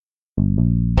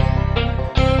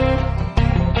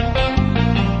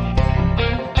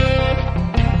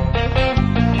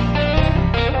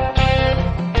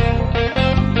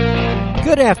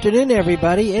afternoon,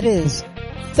 everybody. It is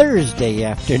Thursday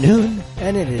afternoon,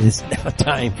 and it is now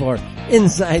time for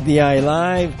Inside the Eye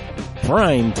Live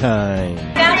Prime Time.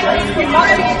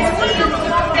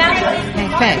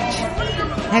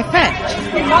 Hey, Fetch.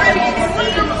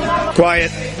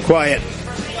 Quiet.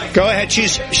 Go ahead.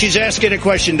 She's asking a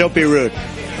question. Don't be rude.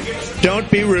 Don't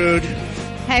be rude.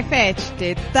 Hey, Fetch,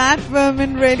 did that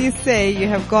woman really say you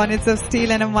have garnets of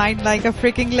steel and a mind like a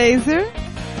freaking laser?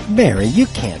 Mary, you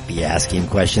can't be asking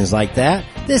questions like that.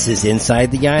 This is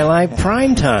Inside the Eye Live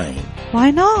Prime Time.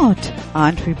 Why not?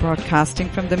 Aren't we broadcasting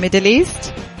from the Middle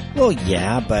East? Well,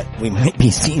 yeah, but we might be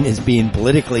seen as being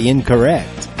politically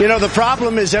incorrect. You know, the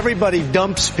problem is everybody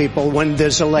dumps people when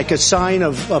there's a sign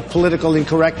of political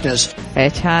incorrectness.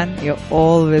 Echan, you're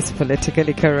always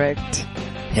politically correct.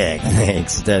 Heck,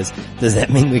 thanks. Does that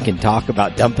mean we can talk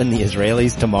about dumping the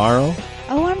Israelis tomorrow?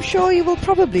 Oh, I'm sure you will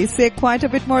probably say quite a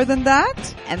bit more than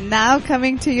that. And now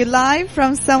coming to you live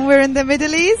from somewhere in the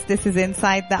Middle East, this is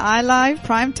Inside the Eye Live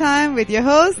Prime Time with your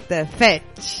host, The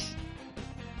Fetch.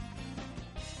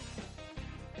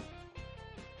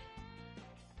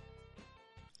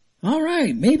 All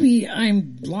right, maybe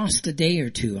I'm lost a day or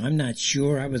two. I'm not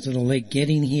sure. I was a little late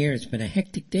getting here. It's been a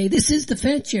hectic day. This is The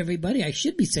Fetch, everybody. I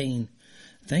should be saying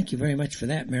thank you very much for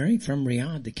that, Mary. From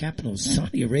Riyadh, the capital of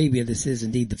Saudi Arabia, this is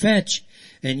indeed The Fetch,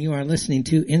 and you are listening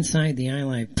to Inside the Eye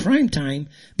Live Prime Time,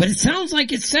 but it sounds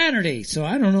like it's Saturday, so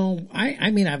I don't know.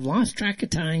 I mean, I've lost track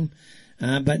of time,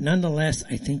 but nonetheless,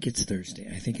 I think it's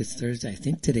Thursday. I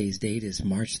think today's date is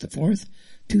March the 4th,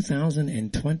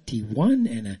 2021,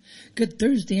 and a good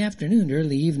Thursday afternoon,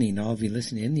 early evening, all of you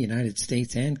listening in the United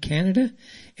States and Canada,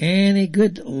 and a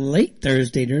good late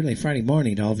Thursday to early Friday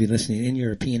morning to all of you listening in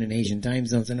European and Asian time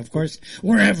zones, and of course,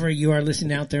 wherever you are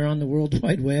listening out there on the World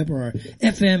Wide Web or our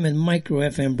FM and micro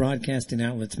FM broadcasting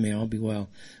outlets, may all be well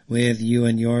with you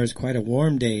and yours. Quite a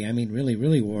warm day. I mean, really,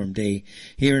 really warm day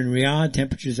here in Riyadh.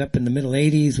 Temperatures up in the middle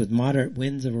 80s with moderate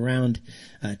winds of around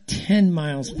 10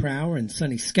 miles per hour and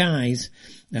sunny skies.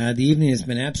 The evening has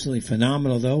been absolutely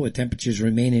phenomenal, though, with temperatures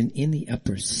remaining in the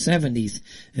upper 70s.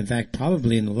 In fact,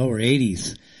 probably in the lower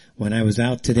 80s when I was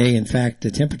out today. In fact,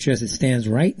 the temperature as it stands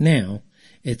right now,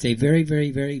 it's a very,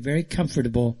 very, very, very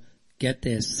comfortable, get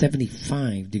this,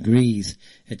 75 degrees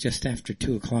at just after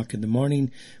 2 o'clock in the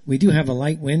morning. We do have a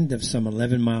light wind of some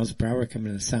 11 miles per hour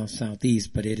coming to the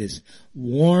south-southeast, but it is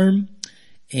warm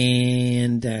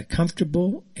and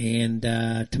comfortable. And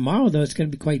tomorrow, though, it's going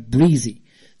to be quite breezy.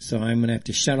 So I'm going to have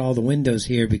to shut all the windows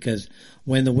here because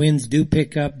when the winds do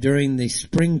pick up during the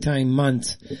springtime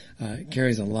months, it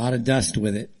carries a lot of dust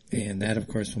with it. And that, of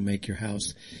course, will make your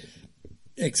house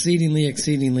exceedingly,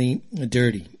 exceedingly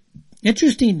dirty.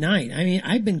 Interesting night. I mean,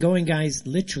 I've been going, guys,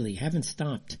 literally haven't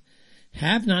stopped.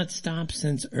 Have not stopped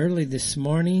since early this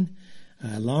morning.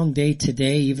 Long day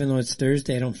today, even though it's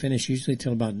Thursday. I don't finish usually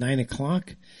till about 9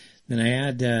 o'clock. Then I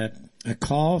had a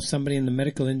call. Somebody in the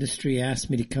medical industry asked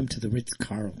me to come to the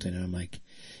Ritz-Carlton. And I'm like,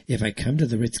 if I come to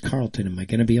the Ritz-Carlton, am I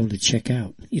going to be able to check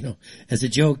out? You know, as a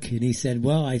joke. And he said,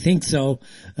 well, I think so,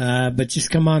 but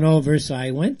just come on over. So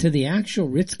I went to the actual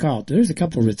Ritz-Carlton. There's a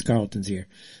couple of Ritz-Carltons here.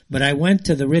 But I went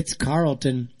to the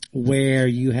Ritz-Carlton where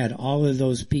you had all of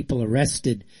those people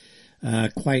arrested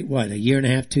a year and a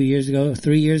half, 2 years ago,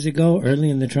 3 years ago, early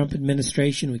in the Trump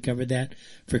administration. We covered that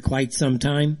for quite some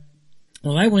time.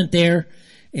 Well, I went there,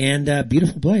 and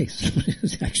beautiful place. It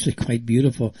was actually quite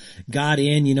beautiful. Got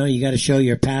in, you know, you got to show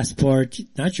your passport,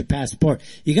 not your passport.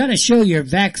 You got to show your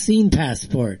vaccine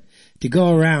passport to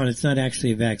go around. It's not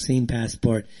actually a vaccine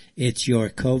passport. It's your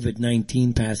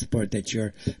COVID-19 passport that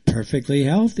you're perfectly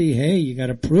healthy. Hey, you got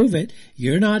to prove it.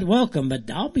 You're not welcome, but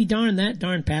I'll be darned, that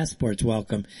darn passport's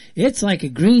welcome. It's like a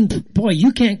green, boy,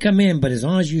 you can't come in, but as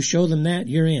long as you show them that,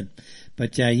 you're in.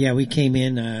 But yeah, we came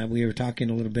in, we were talking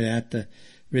a little bit at the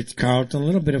Ritz-Carlton, a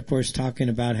little bit, of course, talking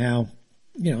about how,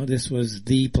 you know, this was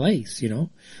the place, you know,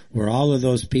 where all of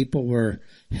those people were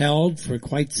held for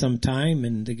quite some time.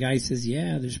 And the guy says,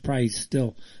 yeah, there's probably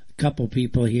still a couple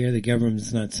people here. The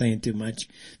government's not saying too much.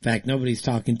 In fact, nobody's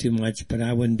talking too much, but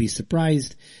I wouldn't be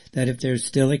surprised that if there's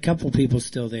still a couple people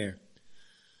still there.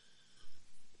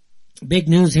 Big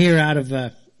news here out of,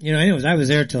 anyways, I was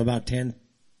there till about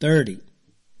 10:30.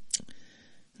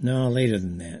 No, later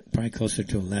than that. Probably closer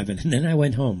to 11. And then I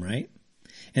went home, right?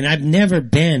 And I've never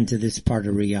been to this part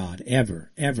of Riyadh.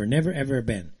 Never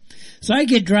been. So I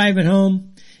get driving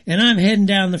home, and I'm heading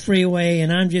down the freeway,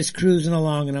 and I'm just cruising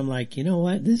along, and I'm like, you know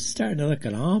what? This is starting to look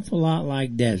an awful lot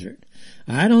like desert.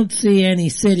 I don't see any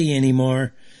city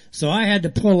anymore. So I had to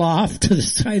pull off to the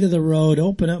side of the road,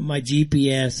 open up my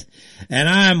GPS, and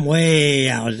I'm way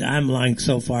out. I'm like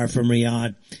so far from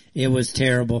Riyadh. It was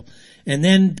terrible. And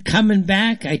then coming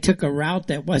back, I took a route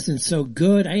that wasn't so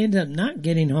good. I ended up not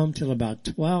getting home till about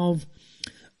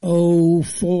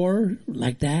 12:04,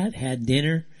 like that. Had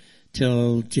dinner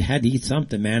till you had to eat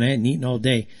something, man. I hadn't eaten all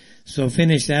day. So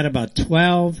finished that about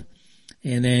 12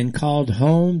 and then called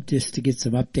home just to get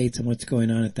some updates on what's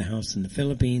going on at the house in the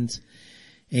Philippines.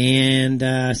 And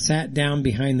sat down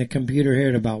behind the computer here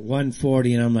at about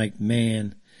 1:40, and I'm like,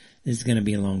 man, this is going to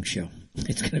be a long show.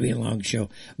 It's going to be a long show.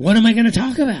 What am I going to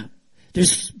talk about?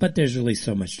 But there's really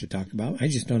so much to talk about. I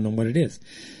just don't know what it is.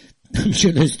 I'm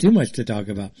sure there's too much to talk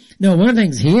about. No, one of the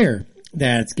things here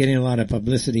that's getting a lot of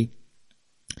publicity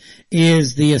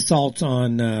is the assaults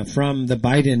on from the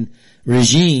Biden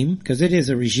regime, because it is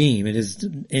a regime. It is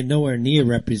nowhere near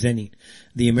representing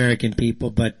the American people,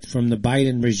 but from the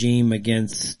Biden regime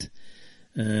against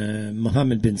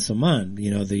Mohammed bin Salman,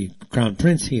 the crown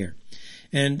prince here.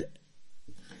 And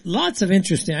lots of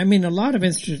interesting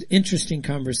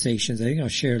conversations. I think I'll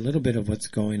share a little bit of what's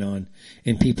going on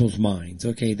in people's minds.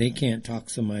 Okay, they can't talk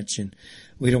so much, and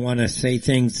we don't want to say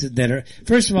things that are,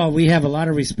 first of all, we have a lot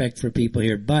of respect for people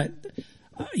here, but,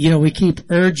 we keep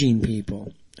urging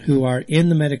people who are in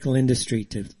the medical industry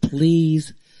to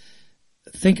please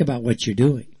think about what you're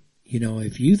doing.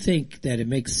 If you think that it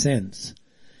makes sense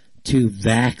to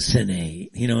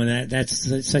vaccinate, and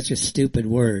that's such a stupid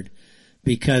word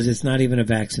because it's not even a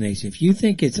vaccination. If you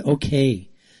think it's okay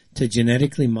to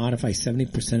genetically modify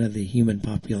 70% of the human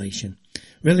population,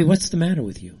 really, what's the matter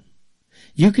with you?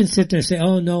 You can sit there and say,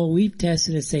 oh no, we've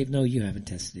tested it safe. No, you haven't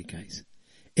tested it, guys.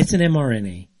 It's an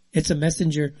mRNA. It's a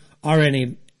messenger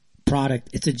RNA product.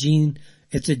 It's a gene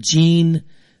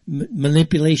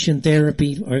manipulation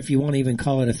therapy, or if you want to even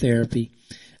call it a therapy.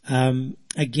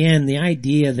 Again, the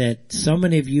idea that so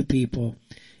many of you people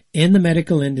in the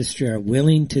medical industry are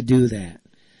willing to do that.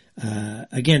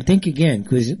 Think again,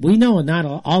 because we know not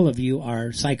all of you are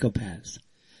psychopaths.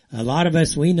 A lot of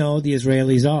us, we know the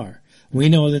Israelis are. We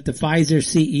know that the Pfizer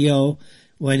CEO,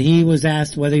 when he was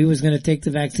asked whether he was going to take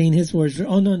the vaccine, his words were,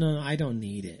 oh, no, I don't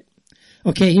need it.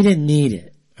 Okay, he didn't need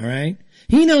it. All right?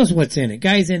 He knows what's in it.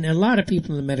 Guys, and a lot of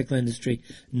people in the medical industry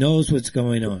knows what's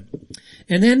going on.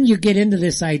 And then you get into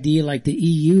this idea like the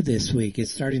EU this week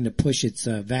is starting to push its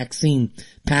vaccine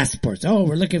passports. Oh,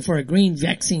 we're looking for a green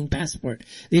vaccine passport.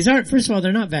 These aren't, first of all,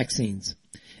 they're not vaccines.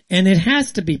 And it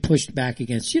has to be pushed back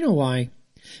against. You know why?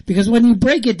 Because when you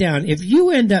break it down, if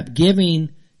you end up giving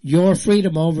your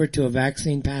freedom over to a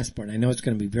vaccine passport, I know it's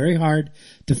going to be very hard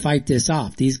to fight this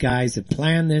off. These guys have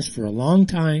planned this for a long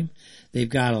time. They've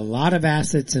got a lot of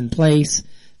assets in place.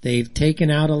 They've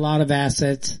taken out a lot of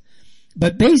assets.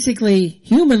 But basically,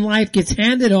 human life gets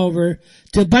handed over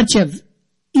to a bunch of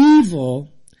evil,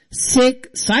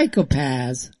 sick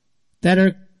psychopaths that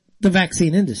are the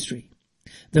vaccine industry,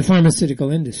 the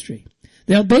pharmaceutical industry.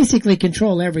 They'll basically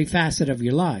control every facet of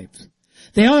your lives.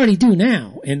 They already do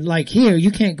now. And like here,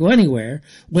 you can't go anywhere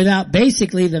without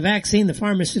basically the vaccine, the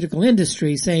pharmaceutical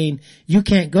industry saying you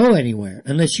can't go anywhere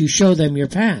unless you show them your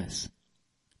pass.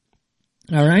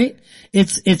 All right?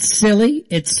 It's silly.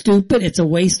 It's stupid. It's a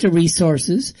waste of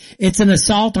resources. It's an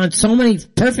assault on so many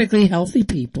perfectly healthy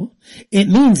people. It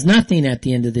means nothing at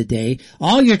the end of the day.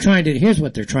 All you're trying to, here's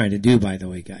what they're trying to do, by the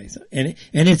way, guys. And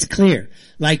it's clear.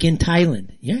 Like in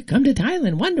Thailand. Yeah, come to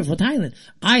Thailand. Wonderful Thailand.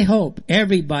 I hope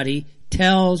everybody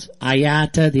tells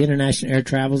IATA, the International Air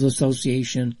Travel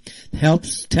Association,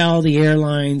 helps tell the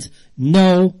airlines,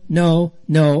 no, no,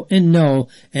 no, and no,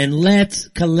 and let's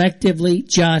collectively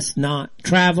just not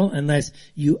travel unless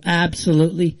you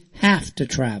absolutely have to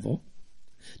travel.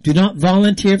 Do not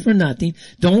volunteer for nothing.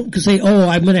 Don't say, oh,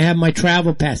 I'm going to have my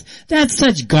travel pass. That's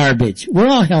such garbage. We're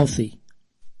all healthy.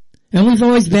 And we've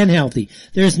always been healthy.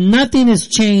 There's nothing has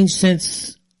changed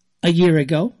since a year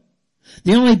ago.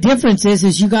 The only difference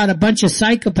is you got a bunch of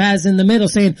psychopaths in the middle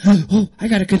saying, oh, I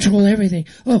got to control everything.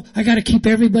 Oh, I got to keep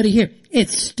everybody here.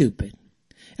 It's stupid.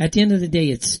 At the end of the day,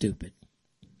 it's stupid.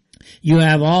 You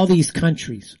have all these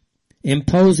countries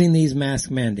imposing these mask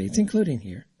mandates, including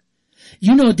here.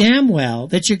 You know damn well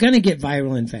that you're going to get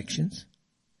viral infections.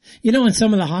 In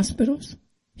some of the hospitals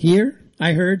here,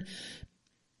 I heard,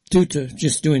 due to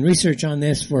just doing research on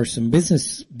this for some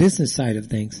business side of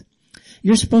things,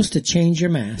 you're supposed to change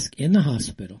your mask in the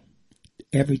hospital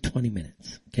every 20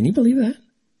 minutes. Can you believe that?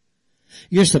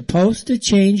 You're supposed to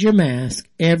change your mask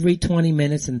every 20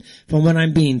 minutes. And from what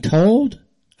I'm being told,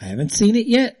 I haven't seen it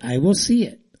yet. I will see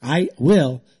it. I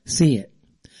will see it.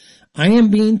 I am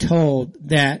being told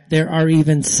that there are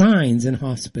even signs in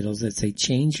hospitals that say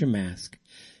change your mask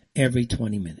every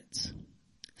 20 minutes.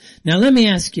 Now let me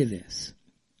ask you this.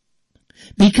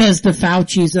 Because the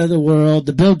Faucis of the world,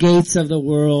 the Bill Gates of the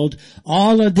world,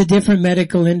 all of the different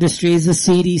medical industries, the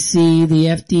CDC, the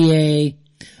FDA,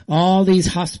 all these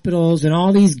hospitals and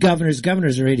all these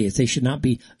governors are idiots. They should not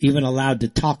be even allowed to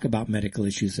talk about medical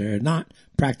issues. They're not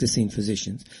practicing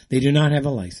physicians. They do not have a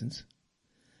license.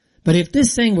 But if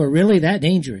this thing were really that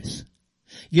dangerous,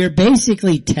 you're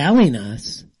basically telling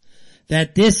us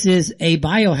that this is a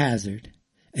biohazard.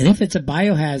 And if it's a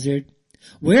biohazard,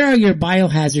 where are your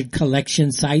biohazard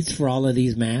collection sites for all of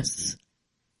these masks?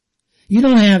 You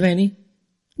don't have any.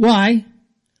 Why?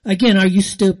 Again, are you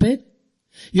stupid?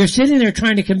 You're sitting there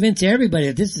trying to convince everybody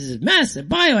that this is a massive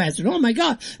biohazard. Oh my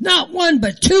God, not one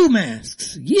but two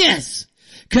masks. Yes,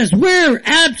 because we're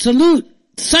absolute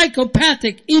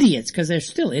psychopathic idiots, because they're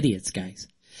still idiots, guys.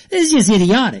 This is just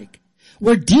idiotic.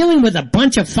 We're dealing with a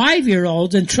bunch of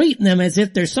 5-year-olds and treating them as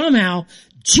if they're somehow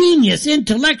genius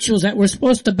intellectuals that we're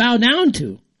supposed to bow down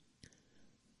to.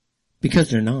 Because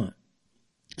they're not.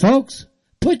 Folks,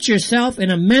 put yourself in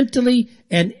a mentally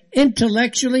and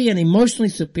intellectually and emotionally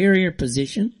superior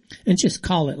position and just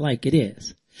call it like it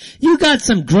is. You got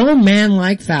some grown man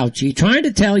like Fauci trying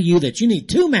to tell you that you need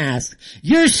 2 masks.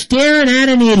 You're staring at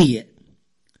an idiot.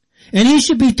 And he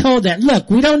should be told that, look,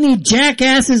 we don't need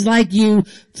jackasses like you.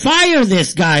 Fire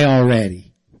this guy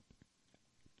already.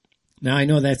 Now I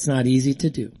know that's not easy to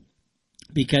do,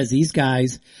 because these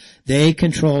guys, they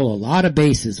control a lot of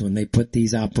bases when they put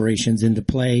these operations into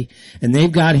play, and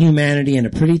they've got humanity in a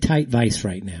pretty tight vice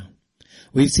right now.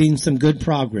 We've seen some good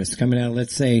progress coming out of,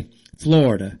 let's say,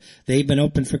 Florida. They've been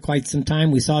open for quite some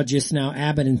time. We saw just now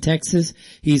Abbott in Texas.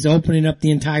 He's opening up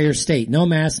the entire state. No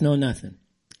masks, no nothing.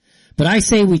 But I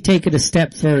say we take it a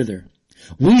step further.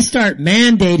 We start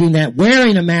mandating that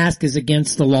wearing a mask is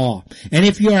against the law. And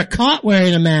if you are caught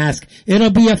wearing a mask,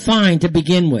 it'll be a fine to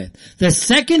begin with. The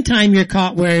second time you're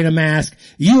caught wearing a mask,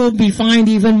 you will be fined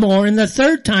even more. And the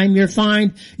third time you're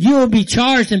fined, you will be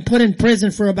charged and put in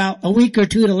prison for about a week or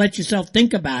 2 to let yourself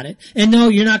think about it. And no,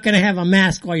 you're not going to have a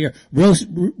mask while you're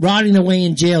rotting away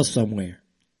in jail somewhere.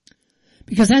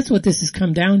 Because that's what this has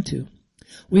come down to.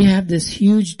 We have this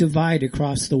huge divide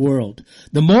across the world.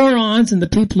 The morons and the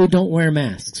people who don't wear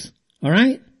masks. All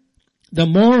right? The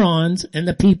morons and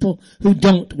the people who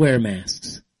don't wear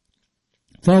masks.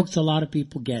 Folks, a lot of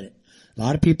people get it. A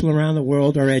lot of people around the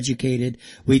world are educated.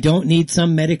 We don't need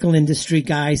some medical industry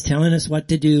guys telling us what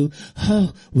to do.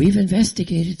 Oh, we've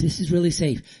investigated. This is really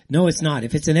safe. No, it's not.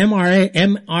 If it's an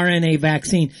mRNA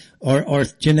vaccine or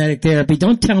genetic therapy,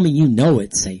 don't tell me you know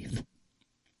it's safe.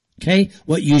 Okay?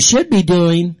 What you should be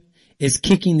doing is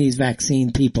kicking these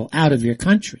vaccine people out of your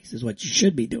countries, is what you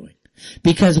should be doing.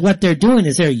 Because what they're doing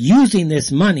is they're using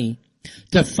this money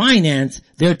to finance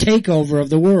their takeover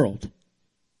of the world.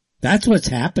 That's what's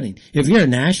happening. If you're a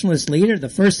nationalist leader, the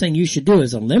first thing you should do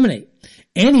is eliminate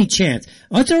any chance.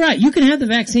 Oh, it's all right. You can have the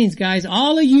vaccines, guys.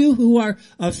 All of you who are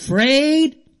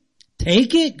afraid,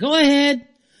 take it. Go ahead.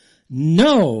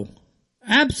 No.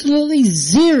 Absolutely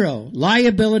zero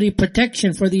liability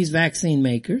protection for these vaccine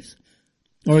makers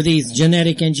or these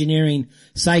genetic engineering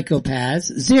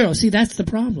psychopaths. Zero. See, that's the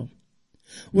problem.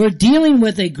 We're dealing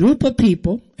with a group of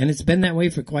people, and it's been that way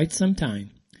for quite some time,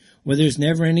 where there's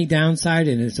never any downside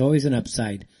and it's always an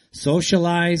upside.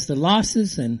 Socialize the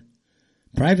losses and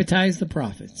privatize the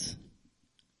profits.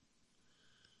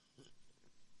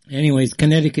 Anyways,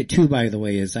 Connecticut too, by the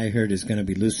way, as I heard, is going to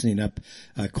be loosening up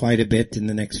quite a bit in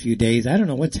the next few days. I don't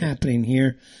know what's happening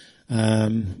here.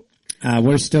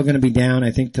 We're still going to be down,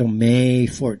 I think, till May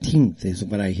 14th is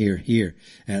what I hear here.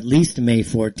 At least May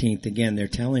 14th. Again, they're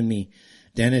telling me,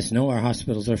 Dennis, no, our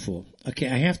hospitals are full. Okay,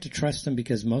 I have to trust them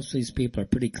because most of these people are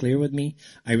pretty clear with me.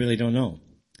 I really don't know.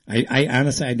 I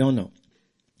honestly, I don't know.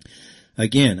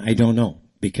 Again, I don't know,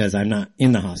 because I'm not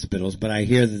in the hospitals, but I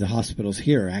hear that the hospitals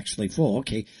here are actually full.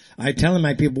 Okay, I'm telling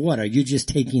my people, what, are you just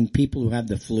taking people who have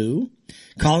the flu,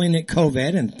 calling it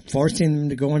COVID, and forcing them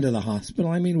to go into the hospital?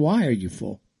 I mean, why are you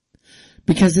full?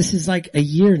 Because this is like a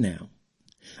year now.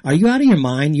 Are you out of your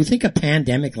mind? You think a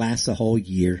pandemic lasts a whole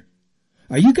year?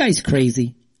 Are you guys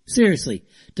crazy? Seriously,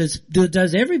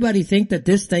 does everybody think that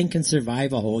this thing can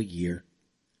survive a whole year?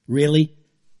 Really?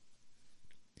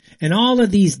 And all of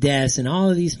these deaths and all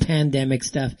of these pandemic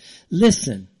stuff,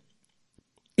 listen,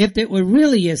 if it were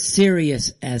really as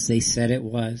serious as they said it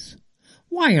was,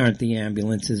 why aren't the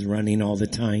ambulances running all the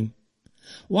time?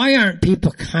 Why aren't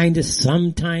people kind of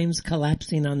sometimes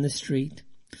collapsing on the street?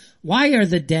 Why are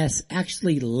the deaths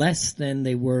actually less than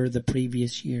they were the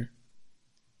previous year?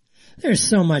 There's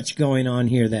so much going on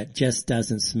here that just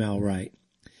doesn't smell right.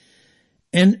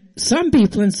 And some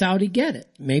people in Saudi get it.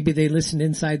 Maybe they listened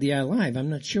Inside the Eye Live. I'm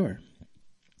not sure.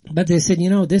 But they said,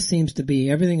 this seems to be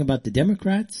everything about the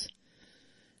Democrats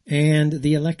and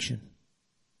the election.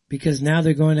 Because now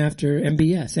they're going after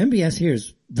MBS. MBS here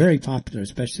is very popular,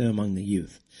 especially among the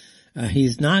youth.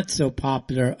 He's not so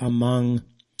popular among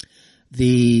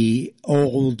the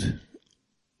old,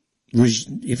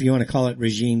 if you want to call it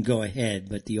regime, go ahead,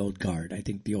 but the old guard. I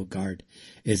think the old guard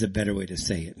is a better way to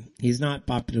say it. He's not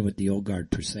popular with the old guard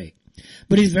per se.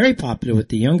 But he's very popular with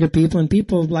the younger people and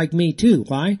people like me too.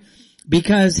 Why?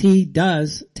 Because he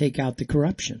does take out the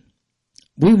corruption.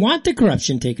 We want the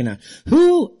corruption taken out.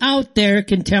 Who out there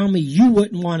can tell me you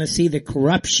wouldn't want to see the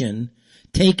corruption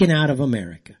taken out of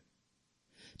America?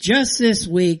 Just this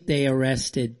week they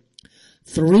arrested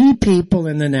 3 people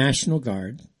in the National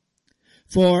Guard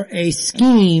for a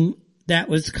scheme that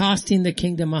was costing the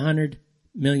kingdom $100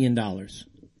 million.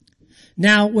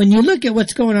 Now, when you look at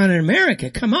what's going on in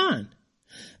America, come on.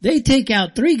 They take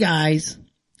out 3 guys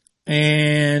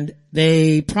and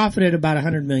they profited about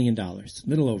 $100 million, a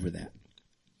little over that.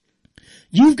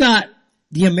 You've got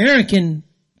the American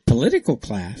political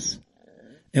class,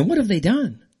 and what have they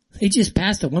done? They just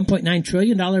passed a $1.9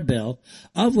 trillion bill,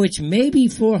 of which maybe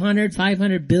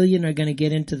 500 billion are going to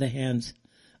get into the hands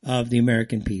of the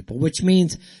American people, which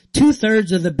means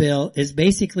 2/3 of the bill is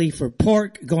basically for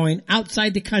pork going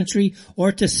outside the country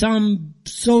or to some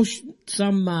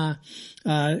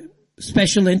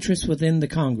special interest within the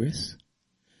Congress.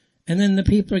 And then the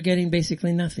people are getting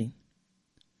basically nothing.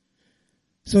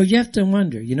 So you have to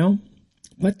wonder,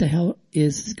 what the hell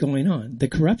is going on? The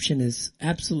corruption is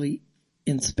absolutely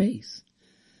in space.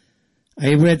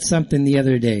 I read something the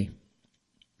other day.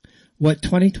 What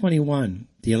 2021,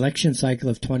 the election cycle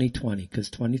of 2020,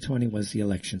 because 2020 was the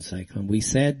election cycle, and we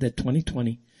said that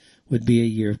 2020 would be a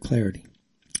year of clarity.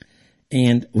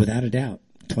 And without a doubt,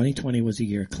 2020 was a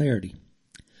year of clarity.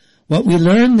 What we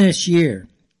learned this year,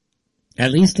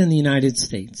 at least in the United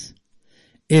States,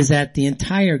 is that the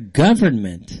entire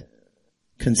government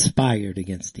conspired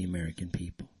against the American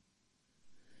people.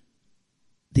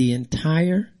 The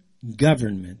entire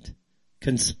government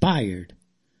conspired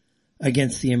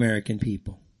against the American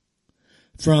people.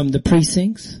 From the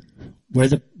precincts, where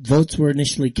the votes were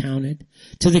initially counted,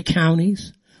 to the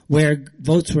counties, where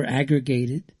votes were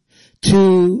aggregated,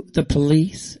 to the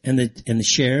police and the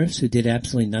sheriffs who did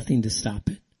absolutely nothing to stop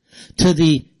it, to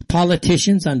the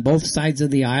politicians on both sides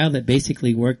of the aisle that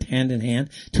basically worked hand in hand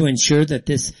to ensure that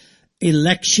this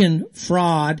election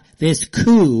fraud, this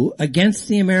coup against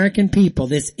the American people,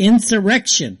 this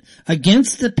insurrection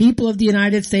against the people of the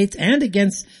United States and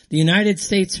against the United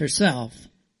States herself,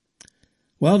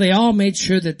 well, they all made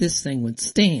sure that this thing would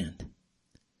stand.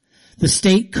 The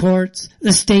state courts,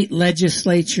 the state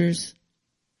legislatures,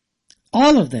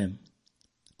 all of them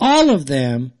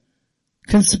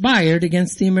conspired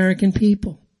against the American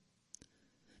people.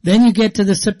 Then you get to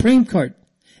the Supreme Court.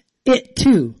 It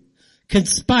too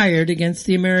conspired against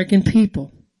the American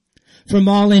people. From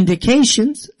all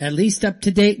indications, at least up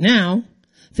to date now,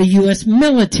 the U.S.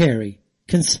 military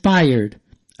conspired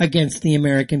against the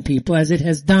American people, as it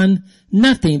has done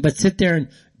nothing but sit there and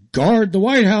guard the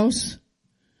White House,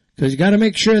 because you got to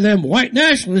make sure them white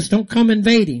nationalists don't come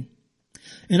invading.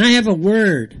 And I have a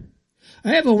word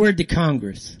to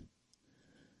Congress.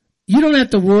 You don't have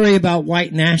to worry about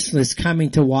white nationalists coming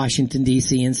to Washington,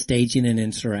 D.C. and staging an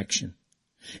insurrection.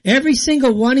 Every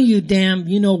single one of you damn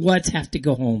you-know-whats have to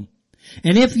go home.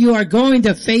 And if you are going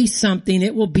to face something,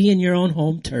 it will be in your own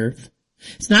home turf.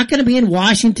 It's not going to be in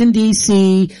Washington,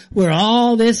 D.C., where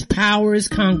all this power is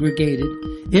congregated.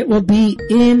 It will be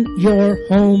in your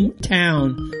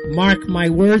hometown. Mark my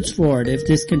words for it. If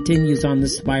this continues on the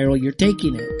spiral you're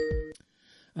taking it.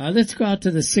 Let's go out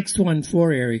to the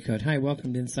 614 area code. Hi,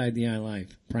 welcome to Inside the Eye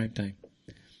Live, prime time.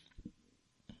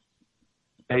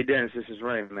 Hey, Dennis, this is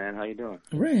Ray, man. How you doing?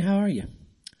 Ray, how are you?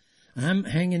 I'm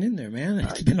hanging in there, man.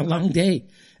 It's been a long day,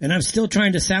 and I'm still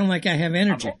trying to sound like I have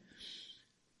energy.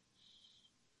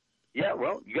 Yeah,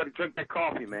 well, you got to drink that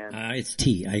coffee, man. It's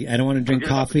tea. I don't want to drink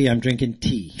coffee. I'm drinking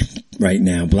tea right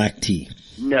now, black tea.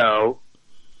 No.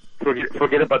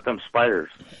 Forget about them spiders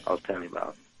I was telling you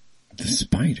about. The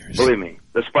spiders? Believe me.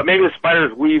 Maybe the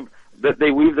spiders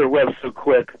weave their webs so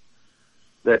quick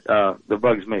that the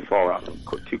bugs may fall out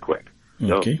too quick.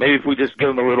 So okay. Maybe if we just give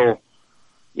them a little,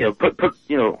 put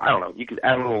I don't know, you could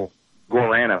add a little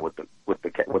guarana with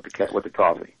the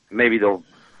coffee. Maybe it'll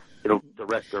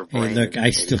direct their brain. Hey, look, I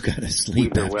still gotta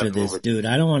sleep after this, dude.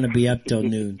 I don't want to be up till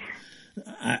noon.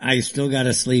 I still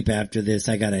gotta sleep after this.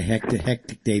 I got a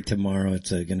hectic day tomorrow.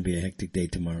 It's gonna be a hectic day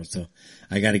tomorrow, so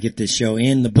I gotta get this show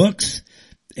in the books,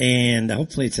 and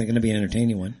hopefully it's gonna be an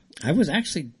entertaining one. I was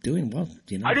actually doing well,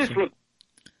 I'm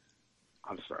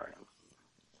sorry.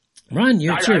 Ron,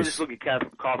 you're I just look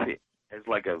at coffee is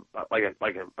like a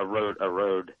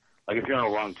road. Like if you're on a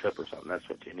long trip or something, that's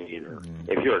what you need. Or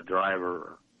if you're a driver,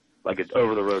 or like an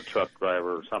over-the-road truck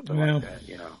driver or something like that,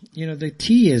 You know, the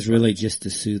tea is really just to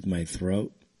soothe my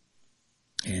throat.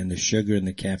 And the sugar and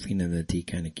the caffeine and the tea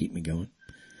kind of keep me going.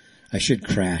 I should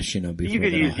crash, before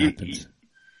that all happens.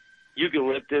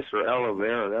 Eucalyptus or aloe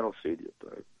vera, that'll soothe your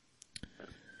throat.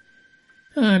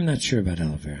 I'm not sure about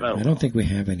aloe vera. Oh, I don't think we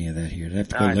have any of that here. I'd have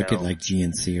to go look at like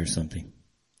GNC or something.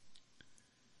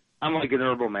 I'm like an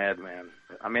herbal madman.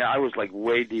 I mean, I was like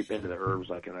way deep into the herbs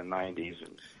like in the 90s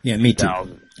and me too.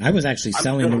 2000s. I was actually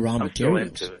selling the raw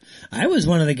materials. I was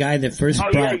one of the guys that first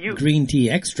brought green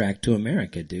tea extract to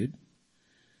America, dude.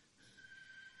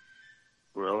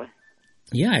 Really?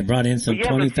 Yeah, I brought in some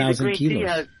 20,000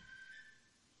 kilos.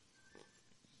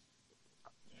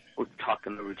 We're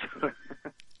talking over each other.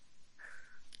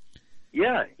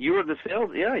 Yeah, you were the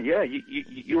sales. Yeah.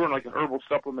 You were like an herbal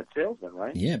supplement salesman,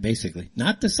 right? Yeah, basically.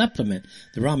 Not the supplement,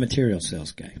 the raw material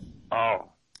sales guy. Oh.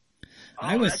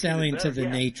 I was selling to the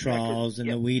Natrols and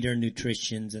the Weider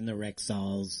Nutritions and the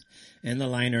Rexalls and the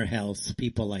Liner Health,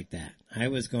 people like that. I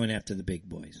was going after the big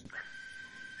boys.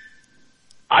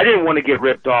 I didn't want to get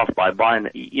ripped off by buying,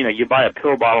 you buy a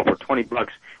pill bottle for $20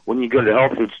 when you go to the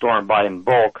health food store and buy in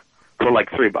bulk for like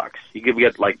 $3. You could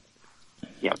get like,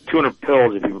 200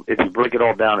 pills if you break it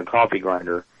all down in a coffee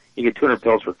grinder. You get 200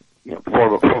 pills for, $4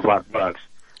 or $5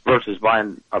 versus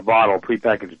buying a bottle,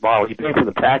 prepackaged bottle. You pay for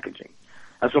the packaging.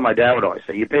 That's what my dad would always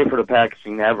say. You pay for the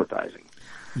packaging and advertising.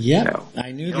 Yeah,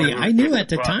 I knew at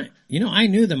the time. I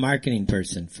knew the marketing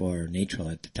person for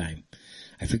Natrol at the time.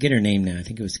 I forget her name now. I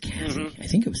think it was Kathy. Mm-hmm. I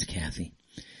think it was Kathy.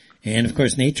 And of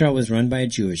course, Natrol was run by a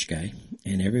Jewish guy,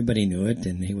 and everybody knew it,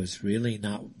 and he was really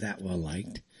not that well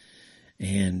liked.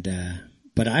 And,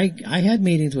 but I had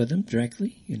meetings with him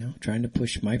directly, trying to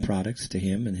push my products to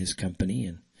him and his company,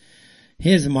 and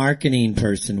his marketing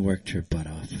person worked her butt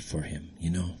off for him,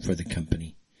 for the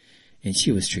company. And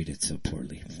she was treated so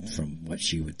poorly from what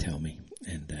she would tell me.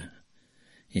 And,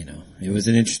 it was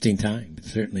an interesting time.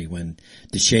 Certainly when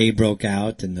the shea broke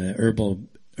out and the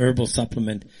herbal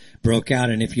supplement broke out.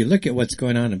 And if you look at what's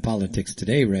going on in politics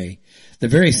today, Ray, the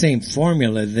very same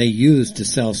formula they use to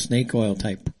sell snake oil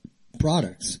type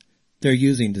products, they're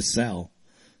using to sell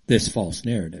this false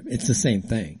narrative. It's the same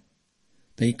thing.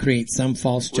 They create some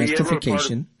false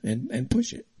justification and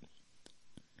push it.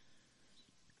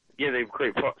 Yeah, they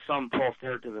create some false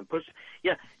narrative and push it.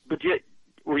 Yeah, but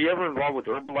were you ever involved with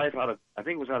Herbalife I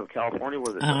think it was out of California,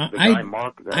 where the guy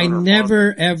Mark? I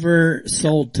never ever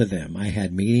sold to them. I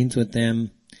had meetings with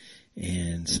them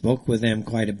and spoke with them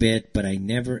quite a bit, but I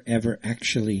never ever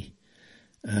actually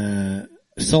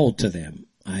sold to them.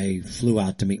 I flew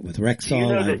out to meet with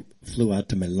Rexall. I flew out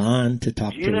to Milan to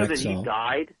talk to Rexall. Do you know that he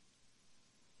died?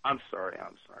 I'm sorry,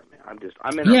 man.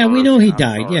 I'm in. Yeah, we know he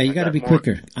died. Yeah, you got to be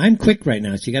quicker. I'm quick right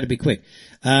now, so you got to be quick.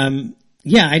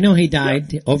 Yeah, I know he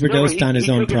died, overdosed on his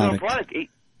own product.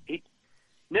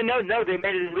 No, they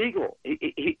made it illegal.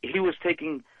 He was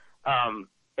taking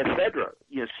ephedra.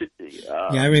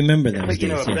 I remember those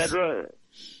days. Ephedra.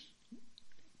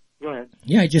 Go ahead.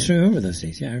 Yeah, I just remember those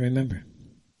days. Yeah, I remember.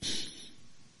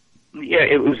 Yeah,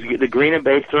 it was the green and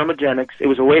bay thermogenics. It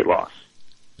was a weight loss,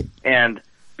 and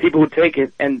people would take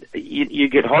it, and you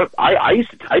get heart. I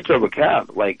drove a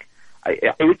cab. Like,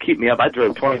 it would keep me up. I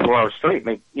drove 24 hours straight,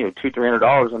 make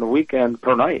 $200-$300 on the weekend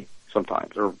per night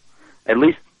sometimes, or at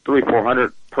least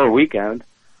 $300-$400 per weekend,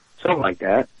 something like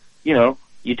that. You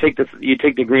take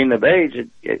the green and the beige.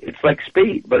 It's like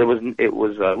speed, but it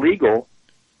was legal.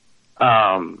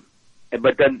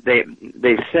 But then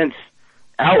they've since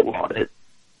outlawed it,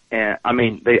 and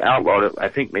they outlawed it. I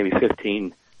think maybe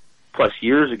 15 plus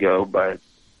years ago, but.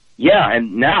 Yeah,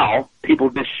 and now people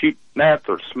just shoot meth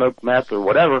or smoke meth or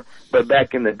whatever, but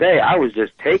back in the day, I was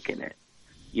just taking it,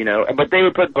 but they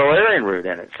would put valerian root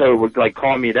in it, so it would, like,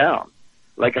 calm you down.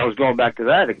 Like, I was going back to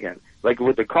that again, like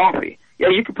with the coffee. Yeah,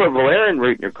 you could put valerian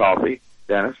root in your coffee,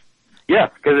 Dennis. Yeah,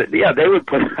 because, they would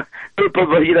put,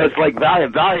 it's like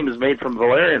Valium. Valium is made from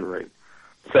valerian root.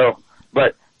 So,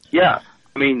 but, yeah,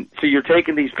 so you're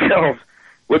taking these pills,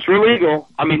 which were legal.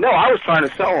 No, I was trying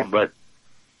to sell them, but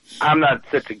I'm not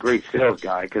such a great sales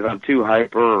guy because I'm too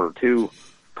hyper or too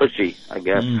pushy, I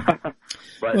guess.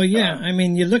 But, well, yeah,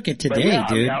 you look at today,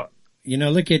 dude.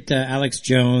 Look at Alex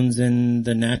Jones and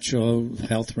the Natural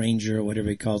Health Ranger or whatever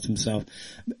he calls himself.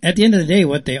 At the end of the day,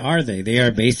 what they are, they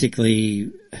are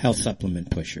basically health supplement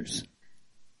pushers.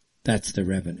 That's their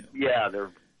revenue. Yeah,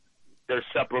 they're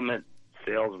supplement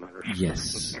salesmen. Or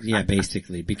yes, yeah,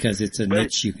 basically, because it's a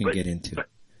niche you can get into.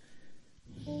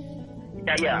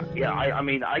 Yeah. I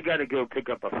mean, I got to go pick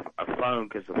up a phone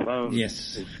because the phone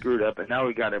is screwed up, and now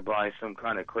we got to buy some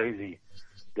kind of crazy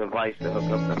device to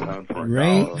hook up the phone for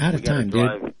Ray, $1. out of time,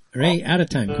 dude. Ray, out of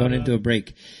time. Going into a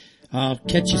break. I'll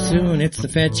catch you soon. It's the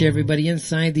Fetch, everybody.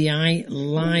 Inside the Eye,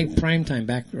 live primetime.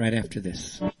 Back right after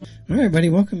this. All right, everybody,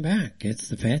 welcome back. It's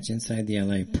the Fetch, Inside the Eye,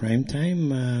 live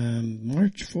primetime,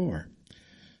 March 4,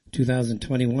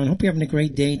 2021. Hope you're having a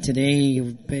great day today.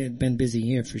 You've been busy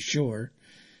here for sure.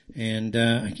 And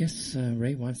I guess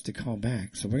Ray wants to call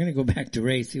back. So we're going to go back to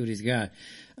Ray, see what he's got.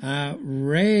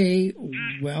 Ray,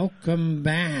 welcome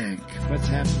back. What's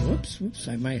happening? Whoops.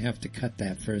 I might have to cut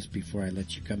that first before I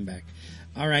let you come back.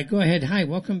 All right, go ahead. Hi,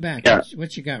 welcome back. Yeah.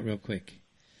 What you got real quick?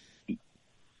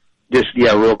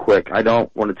 Real quick. I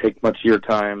don't want to take much of your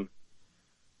time.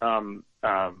 Tony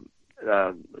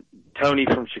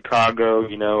from Chicago,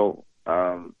 he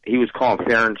was calling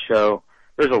Farron Show.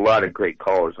 There's a lot of great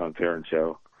callers on Farron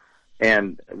Show.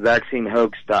 And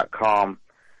vaccinehoax.com,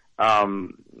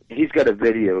 he's got a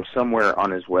video somewhere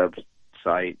on his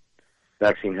website,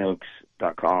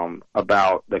 vaccinehoax.com,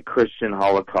 about the Christian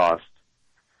Holocaust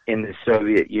in the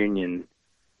Soviet Union.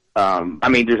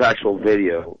 There's actual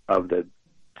video of the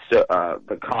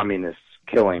communists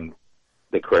killing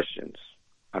the Christians.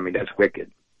 I mean, that's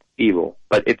wicked, evil.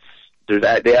 But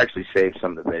they actually saved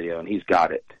some of the video, and he's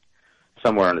got it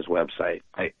somewhere on his website.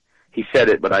 He said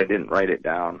it, but I didn't write it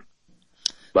down.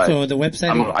 But so the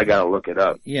website, I gotta look it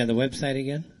up. Yeah, the website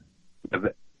again?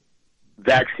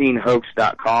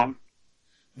 Vaccinehoax.com.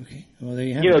 Okay. Well, there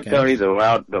you have it, guys. Tony, the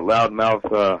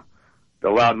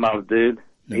loudmouth dude.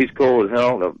 No. He's cool as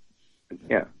hell.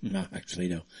 Yeah. No, actually,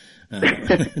 no.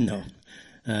 No.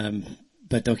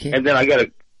 But okay. And then I got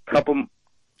a couple.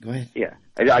 Go ahead. Yeah.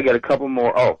 I got a couple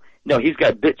more. Oh, no, he's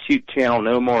got BitChute channel,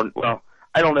 no more. Well,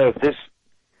 I don't know if this,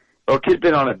 or it could have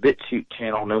been on a BitChute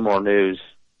channel, no more news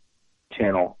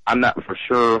channel. I'm not for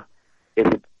sure.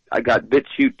 I got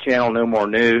BitChute channel, no more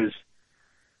news.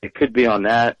 It could be on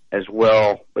that as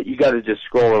well, but you got to just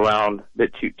scroll around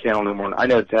BitChute channel, no more. I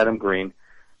know it's Adam Green,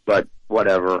 but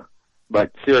whatever.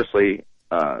 But seriously,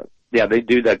 they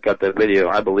do that. Got the video.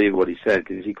 I believe what he said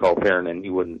because he called Farron and he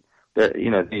wouldn't. They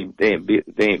ain't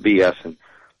BSing.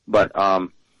 But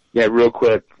real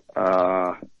quick,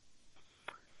 I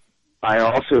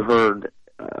also heard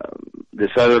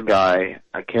this other guy.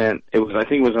 I think it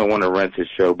was on one of Rentz's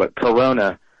show, but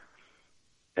Corona,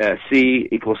 C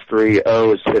equals 3,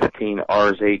 O is 15,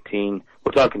 R is 18.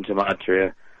 We're talking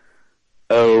gematria.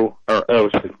 O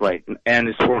is 15, right, N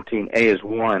is 14, A is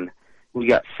 1. We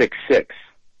got 666.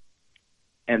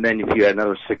 And then if you add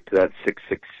another 6 to that,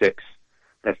 666.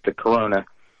 That's the Corona.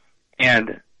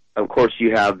 And, of course,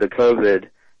 you have the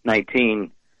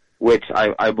COVID-19, which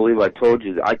I believe I told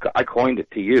you. I coined it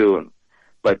to you,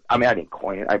 but, I didn't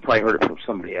coin it. I probably heard it from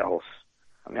somebody else.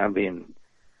 I'm being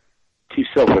too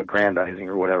self-aggrandizing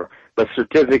or whatever. But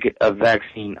Certificate of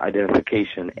Vaccine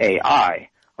Identification, AI,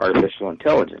 Artificial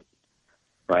Intelligence,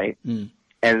 right? Mm.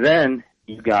 And then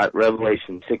you got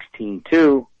Revelation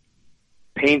 16:2,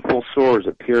 painful sores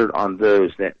appeared on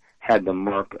those that had the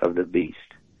mark of the beast.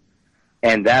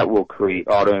 And that will create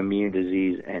autoimmune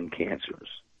disease and cancers.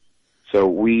 So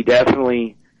we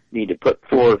definitely need to put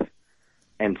forth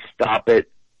and stop it,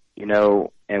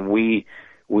 and we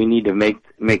need to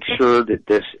make sure that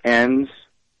this ends,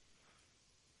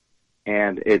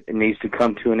 and it needs to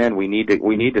come to an end. We need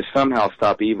to somehow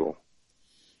stop evil.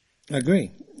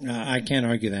 Agree. I can't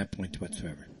argue that point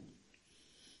whatsoever.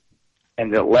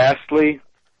 And then lastly,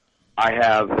 I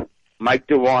have Mike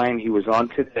DeWine. He was on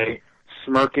today,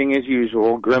 smirking as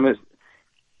usual,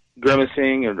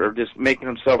 grimacing, or just making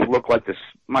himself look like the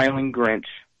smiling Grinch.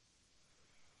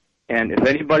 And if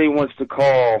anybody wants to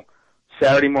call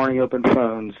Saturday morning open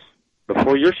phones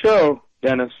before your show,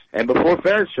 Dennis, and before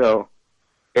Farron's show,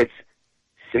 it's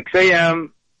 6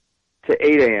 a.m. to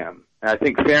 8 a.m. And I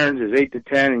think Farron's is 8 to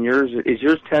 10, and yours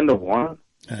 10 to 1?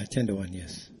 10 to 1,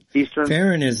 yes. Eastern?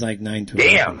 Farron is like 9 to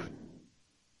 11. Damn!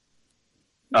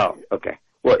 Oh, okay.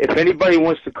 Well, if anybody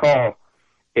wants to call,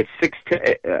 it's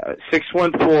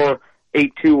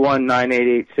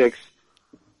 614-821-9886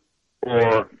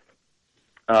 or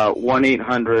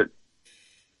 1-800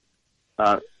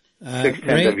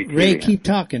 Ray, keep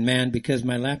talking, man, because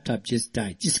my laptop just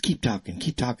died. Just keep talking.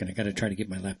 I got to try to get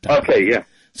my laptop. Okay, yeah.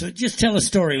 So just tell a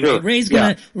story. Sure. Ray's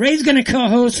gonna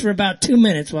co-host for about 2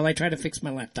 minutes while I try to fix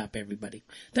my laptop. Everybody,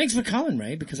 thanks for calling,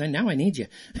 Ray, because now I need you.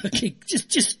 Okay,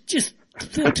 just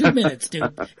fill 2 minutes,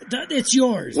 dude. It's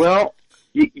yours. Well,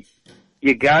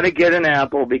 you got to get an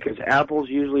Apple because Apples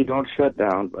usually don't shut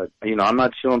down. But I'm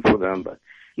not shilling for them, but.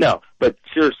 No, but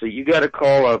seriously, you got to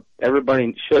call up.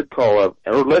 Everybody should call up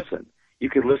or listen. You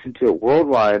could listen to it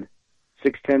worldwide,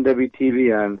 610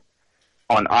 WTVN,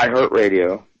 on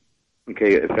iHeartRadio.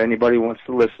 Okay, if anybody wants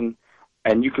to listen,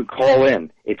 and you could call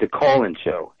in. It's a call-in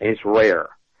show. It's rare.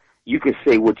 You can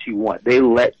say what you want. They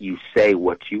let you say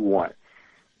what you want,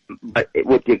 but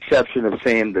with the exception of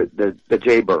saying the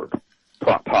Jaybird,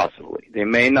 possibly. They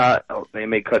may not. They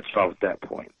may cut you off at that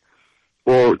point.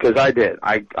 Well, because I did.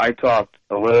 I talked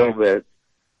a little bit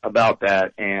about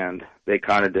that, and they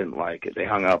kind of didn't like it. They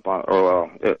hung up on.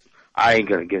 I ain't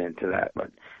gonna get into that, but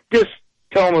just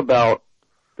tell them about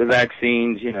the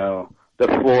vaccines. You know, the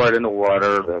fluoride in the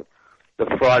water, the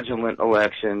fraudulent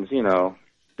elections. You know,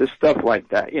 just stuff like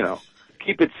that. You know,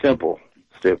 keep it simple,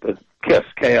 stupid. KISS,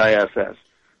 KISS.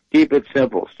 Keep it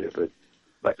simple, stupid.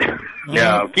 But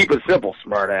yeah, keep it simple,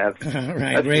 smart ass. All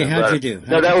right, Ray, how'd you do?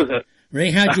 That was it. Ray,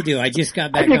 how'd you do? I just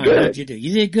got back on. Good. How'd you do?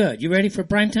 You did good. You ready for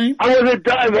prime time? I wasn't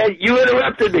done, man. You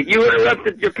interrupted me. You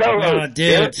interrupted your co-host. Oh, dude,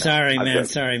 Yeah? sorry, man.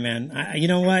 Sorry, man. You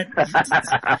know what?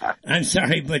 I'm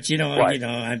sorry, but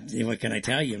what can I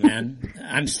tell you, man?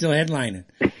 I'm still headlining.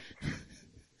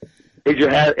 Is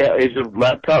your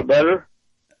laptop better?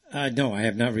 No, I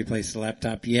have not replaced the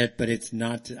laptop yet, but it's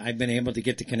not, I've been able to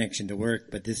get the connection to work,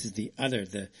 but this is the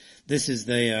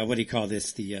what do you call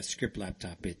this? The script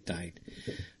laptop. It died.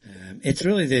 It's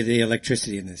really the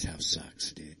electricity in this house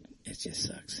sucks, dude. It just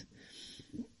sucks.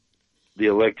 The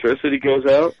electricity goes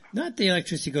out? Not the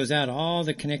electricity goes out. All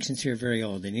the connections here are very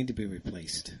old. They need to be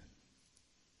replaced.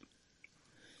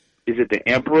 Is it the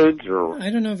amperage or?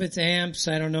 I don't know if it's amps.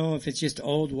 I don't know if it's just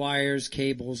old wires,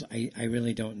 cables. I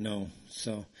really don't know.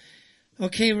 So,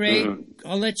 okay, Ray,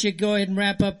 I'll let you go ahead and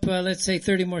wrap up, let's say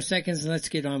 30 more seconds, and let's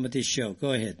get on with this show.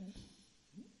 Go ahead.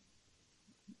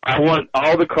 I want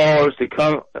all the callers to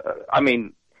come,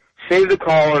 save the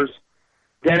callers.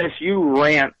 Dennis, you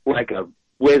rant like a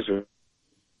wizard.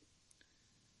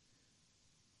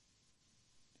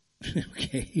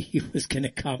 Okay, he was going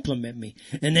to compliment me,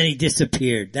 and then he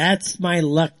disappeared. That's my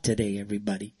luck today,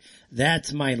 everybody.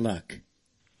 That's my luck.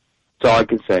 That's all I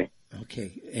can say.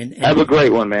 Okay. And have a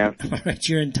great one, man. All right,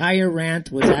 your entire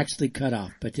rant was actually cut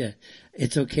off, but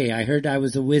it's okay. I heard I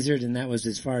was a wizard, and that was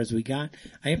as far as we got.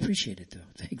 I appreciate it, though.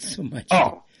 Thanks so much.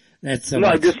 Oh. That's so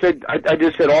much. I just said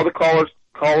all the callers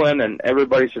call in, and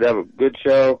everybody should have a good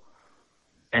show,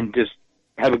 and just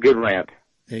have a good rant.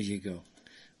 There you go.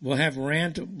 We'll have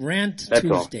rant That's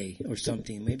Tuesday or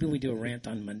something. Maybe we do a rant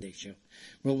on Monday show.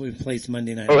 We'll replace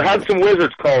Monday night. Or have some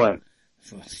wizards call in.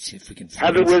 Well, see if we can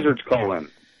have the wizards call in.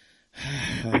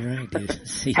 All right, dude.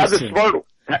 See have you the soon. smart.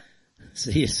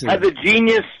 See you soon. Have the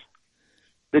genius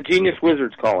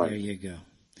wizards call in. There you go.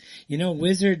 You know,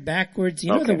 wizard backwards.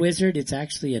 You know the wizard. It's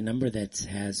actually a number that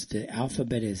has the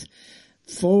alphabet is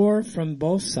 4 from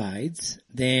both sides,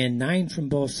 then 9 from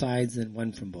both sides, then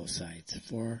 1 from both sides.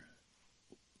 4,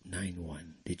 9,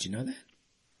 1. Did you know that?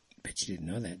 Bet you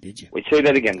didn't know that, did you? Wait, say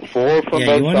that again. 4 from both sides.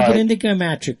 Yeah, you want to get into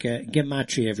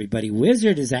gematria, everybody.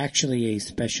 Wizard is actually a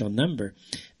special number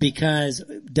because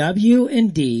W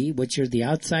and D, which are the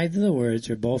outsides of the words,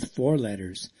 are both 4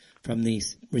 letters from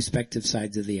these respective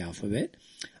sides of the alphabet.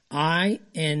 I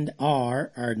and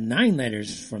R are 9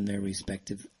 letters from their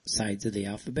respective sides of the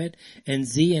alphabet, and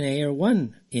Z and A are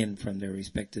 1 in from their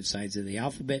respective sides of the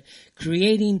alphabet,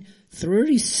 creating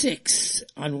 36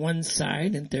 on one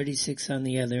side and 36 on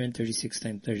the other, and 36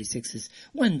 times 36 is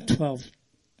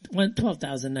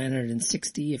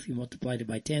 12,960 if you multiply it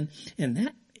by 10, and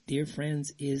that, dear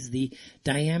friends, is the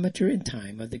diameter and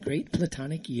time of the great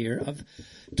Platonic year of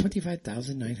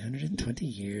 25,920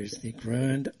 years, the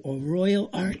grand royal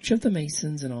arch of the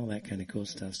Masons and all that kind of cool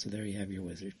stuff. So there you have your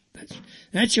wizard.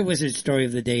 That's your wizard story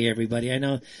of the day, everybody. I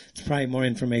know it's probably more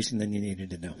information than you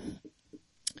needed to know.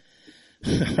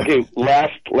 Okay,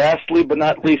 lastly but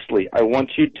not leastly, I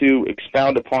want you to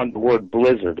expound upon the word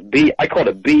blizzard. I call it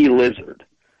a bee lizard.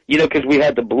 You know, because we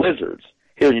had the blizzards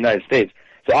here in the United States.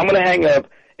 So I'm going to hang up,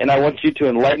 and I want you to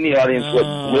enlighten the audience what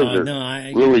blizzard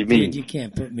really means. You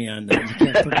can't put me on that. You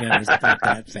can't put me on this spot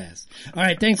that fast. All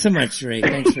right, thanks so much, Ray.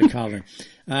 Thanks for calling.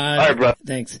 All right, bro.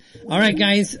 Thanks. All right,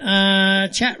 guys.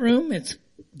 Chat room, it's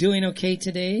doing okay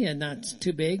today, and not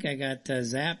too big. I got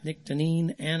Zap, Nick,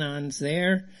 Danine, Anons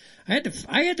there. I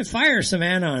had to fire some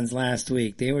Anons last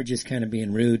week. They were just kind of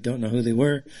being rude. Don't know who they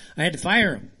were. I had to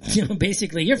fire them. You know,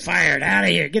 basically, you're fired. Out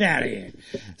of here. Get out of here.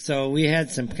 So we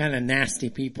had some kind of nasty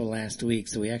people last week.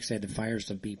 So we actually had to fire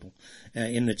some people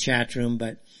in the chat room.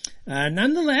 But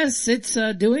nonetheless, it's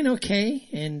doing okay.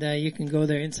 And you can go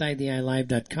there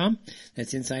InsideTheEyeLive.com.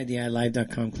 That's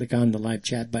InsideTheEyeLive.com. Click on the live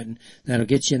chat button. That'll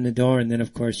get you in the door. And then,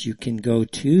 of course, you can go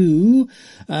to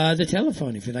the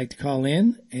telephone if you'd like to call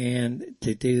in. And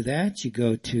to do that, you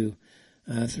go to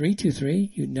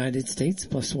 323 United States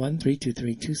 +1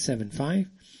 323-275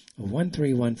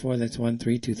 1314. That's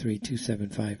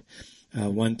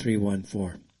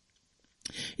 1-323-275-1314.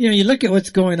 You know, you look at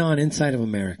what's going on inside of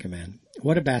America, man.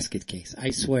 What a basket case. I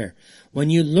swear. When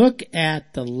you look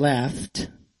at the left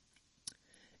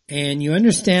and you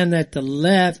understand that the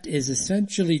left is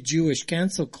essentially Jewish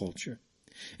cancel culture,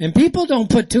 and people don't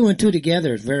put two and two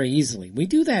together very easily. We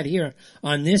do that here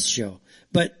on this show.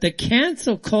 But the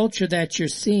cancel culture that you're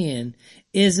seeing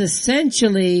is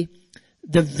essentially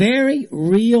the very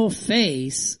real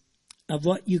face of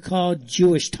what you call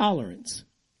Jewish tolerance.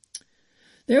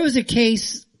 There was a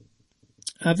case,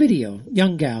 a video,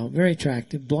 young gal, very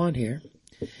attractive, blonde hair.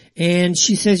 And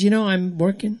she says, you know, been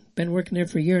working there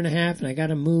for a year and a half, and I got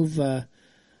to move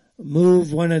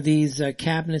one of these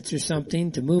cabinets or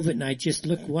something to move it, and I just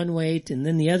look one way and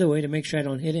then the other way to make sure I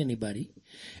don't hit anybody.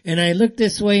 And I look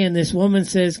this way, and this woman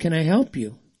says, can I help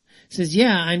you? Says,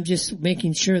 yeah, I'm just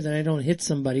making sure that I don't hit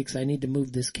somebody because I need to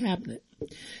move this cabinet.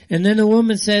 And then the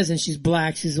woman says, and she's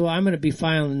black, she says, well, I'm going to be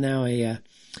filing now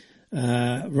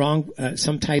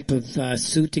some type of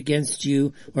suit against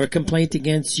you or a complaint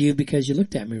against you because you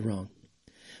looked at me wrong.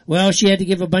 Well, she had to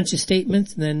give a bunch of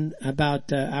statements, and then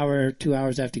about an hour or 2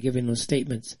 hours after giving those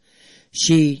statements,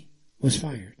 she was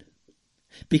fired.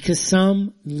 Because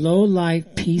some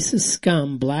low-life piece of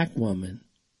scum black woman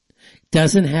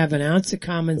doesn't have an ounce of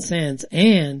common sense,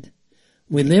 and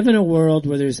we live in a world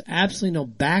where there's absolutely no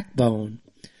backbone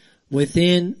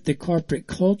within the corporate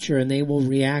culture, and they will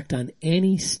react on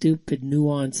any stupid,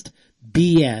 nuanced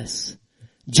BS,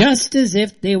 just as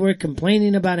if they were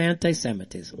complaining about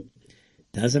anti-Semitism.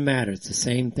 Doesn't matter. It's the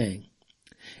same thing.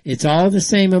 It's all the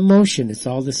same emotion. It's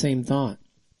all the same thought.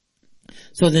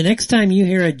 So the next time you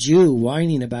hear a Jew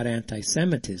whining about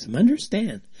anti-Semitism,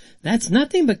 understand that's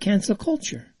nothing but cancel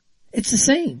culture. It's the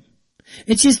same.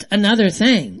 It's just another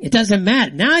thing. It doesn't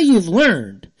matter. Now you've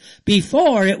learned.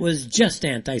 Before it was just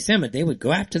anti-Semite. They would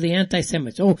go after the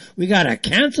anti-Semites. Oh, we gotta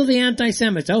cancel the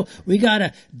anti-Semites. Oh, we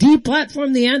gotta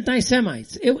deplatform the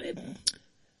anti-Semites.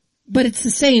 But it's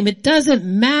the same. It doesn't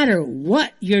matter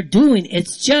what you're doing.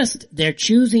 It's just they're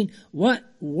choosing what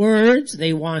words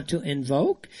they want to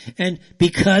invoke. And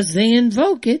because they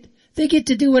invoke it, they get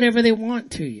to do whatever they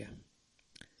want to you.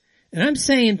 And I'm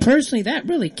saying personally that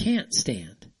really can't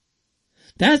stand.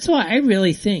 That's why I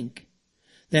really think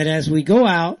that as we go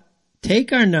out,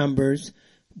 take our numbers,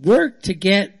 work to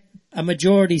get a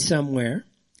majority somewhere,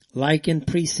 like in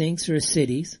precincts or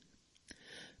cities,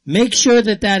 make sure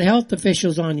that health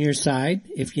official's on your side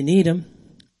if you need them.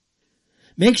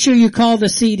 Make sure you call the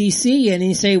CDC and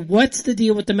you say, what's the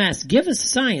deal with the mask? Give us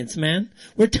science, man.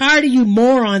 We're tired of you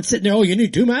morons sitting there, oh, you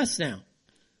need 2 masks now.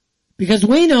 Because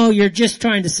we know you're just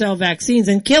trying to sell vaccines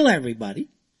and kill everybody.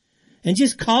 And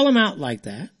just call them out like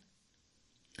that.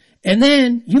 And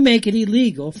then you make it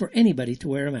illegal for anybody to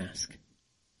wear a mask.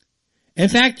 In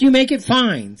fact, you make it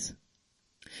fines.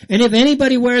 And if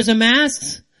anybody wears a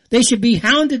mask, they should be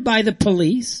hounded by the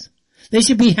police. They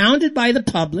should be hounded by the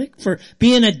public for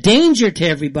being a danger to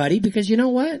everybody, because you know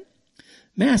what?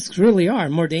 Masks really are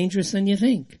more dangerous than you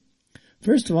think.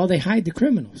 First of all, they hide the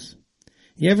criminals.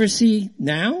 You ever see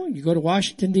now, you go to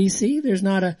Washington, D.C., there's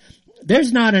not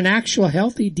an actual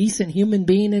healthy, decent human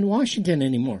being in Washington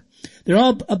anymore. They're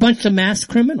all a bunch of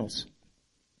masked criminals.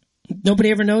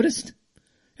 Nobody ever noticed?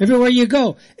 Everywhere you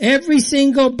go, every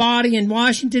single body in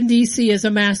Washington, D.C. is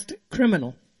a masked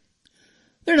criminal.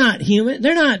 They're not human.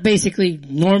 They're not basically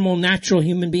normal, natural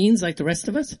human beings like the rest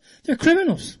of us. They're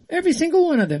criminals. Every single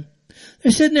one of them.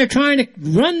 They're sitting there trying to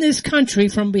run this country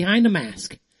from behind a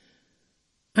mask.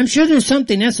 I'm sure there's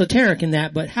something esoteric in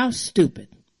that, but how stupid.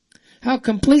 How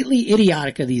completely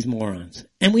idiotic are these morons.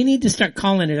 And we need to start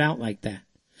calling it out like that.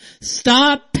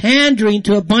 Stop pandering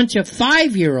to a bunch of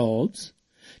 5-year-olds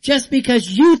just because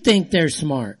you think they're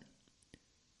smart.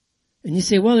 And you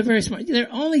say, well, they're very smart. They're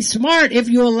only smart if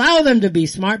you allow them to be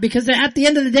smart, because at the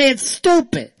end of the day, it's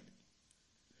stupid.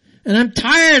 And I'm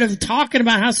tired of talking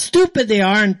about how stupid they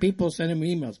are, and people sending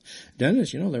me emails.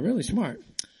 Dennis, they're really smart.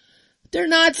 They're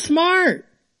not smart.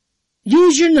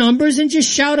 Use your numbers and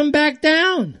just shout them back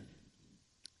down.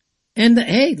 And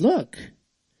hey, look,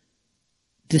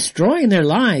 destroying their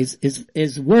lives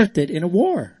is worth it in a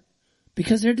war.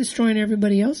 Because they're destroying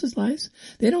everybody else's lives.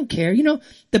 They don't care.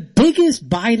 The biggest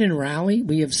Biden rally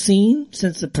we have seen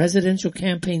since the presidential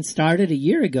campaign started a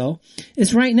year ago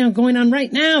is going on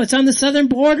right now. It's on the southern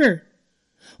border.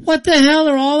 What the hell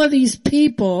are all of these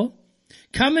people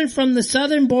coming from the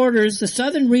southern borders, the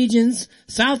southern regions,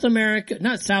 South America,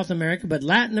 not South America, but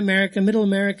Latin America, Middle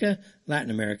America,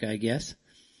 Latin America, I guess,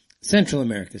 Central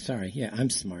America, sorry. Yeah, I'm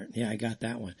smart. Yeah, I got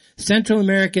that one. Central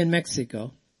America and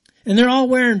Mexico. And they're all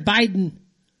wearing Biden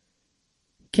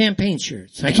campaign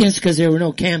shirts. I guess because there were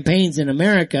no campaigns in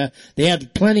America, they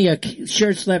had plenty of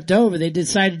shirts left over. They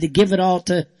decided to give it all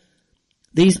to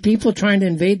these people trying to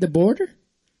invade the border.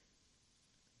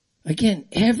 Again,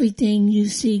 everything you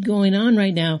see going on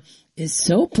right now is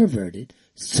so perverted,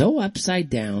 so upside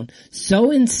down,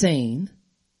 so insane.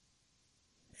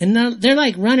 And now they're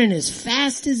like running as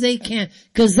fast as they can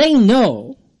because they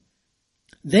know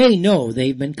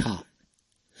they've been caught.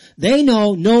 They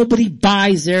know nobody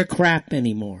buys their crap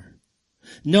anymore.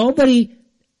 Nobody,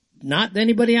 not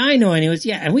anybody I know anyways.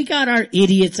 Yeah, and we got our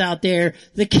idiots out there,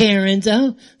 the Karens.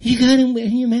 Oh, you gotta wear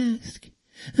your mask.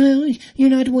 Oh, you're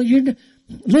not,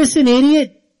 listen,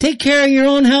 idiot, take care of your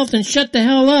own health and shut the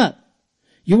hell up.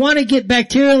 You want to get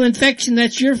bacterial infection,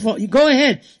 that's your fault. You go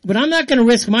ahead. But I'm not going to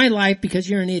risk my life because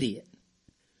you're an idiot.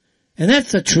 And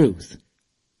that's the truth.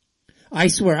 I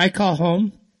swear, I call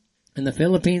home and the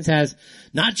Philippines has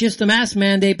not just a mask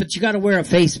mandate, but you got to wear a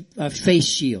face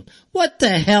shield. What the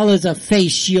hell is a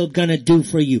face shield going to do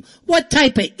for you? What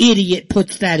type of idiot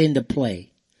puts that into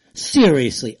play?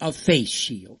 Seriously, a face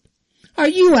shield. Are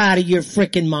you out of your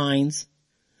frickin' minds?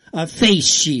 A face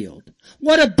shield.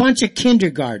 What a bunch of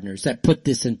kindergartners that put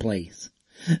this in place.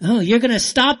 Oh, you're going to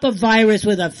stop a virus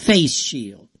with a face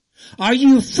shield. Are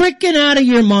you frickin' out of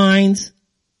your minds?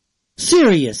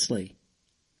 Seriously.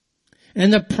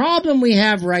 And the problem we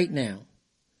have right now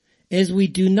is we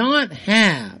do not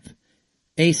have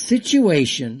a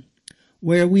situation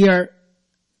where we are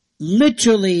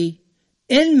literally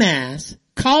en masse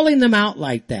calling them out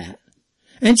like that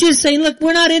and just saying, look,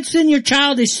 we're not interested in your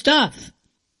childish stuff.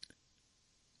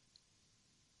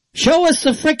 Show us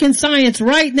the frickin' science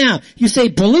right now. You say,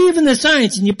 believe in the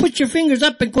science, and you put your fingers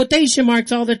up in quotation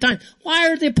marks all the time. Why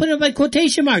are they putting up in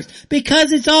quotation marks?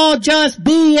 Because it's all just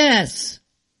BS.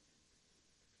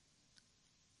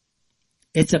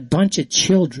 It's a bunch of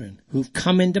children who've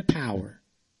come into power,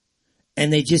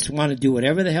 and they just want to do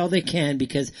whatever the hell they can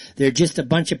because they're just a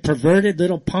bunch of perverted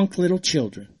little punk little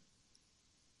children.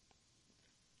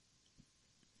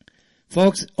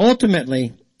 Folks,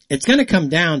 ultimately, it's going to come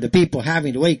down to people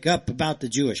having to wake up about the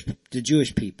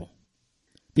Jewish people.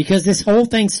 Because this whole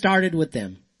thing started with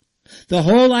them. The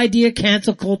whole idea of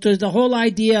cancel culture, the whole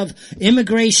idea of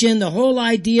immigration, the whole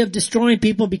idea of destroying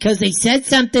people because they said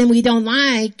something we don't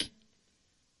like.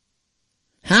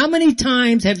 How many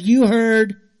times have you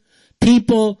heard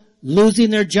people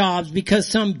losing their jobs because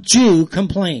some Jew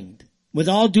complained? With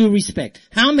all due respect.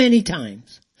 How many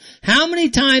times? How many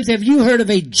times have you heard of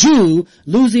a Jew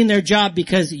losing their job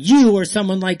because you or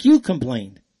someone like you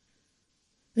complained?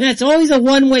 And it's always a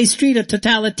one-way street of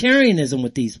totalitarianism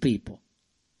with these people.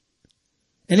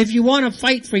 And if you want to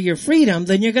fight for your freedom,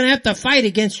 then you're going to have to fight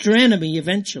against your enemy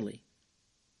eventually.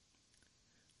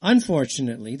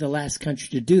 Unfortunately, the last country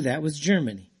to do that was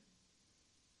Germany.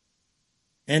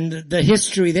 And the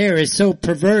history there is so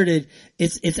perverted,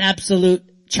 it's absolute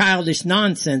childish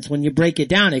nonsense when you break it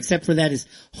down, except for that is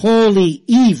wholly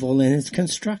evil in its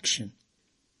construction.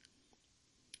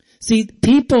 See,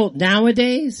 people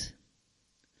nowadays,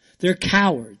 they're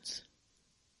cowards.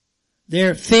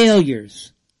 They're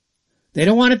failures. They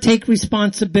don't want to take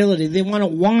responsibility. They want to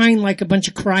whine like a bunch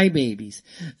of crybabies.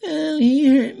 Oh,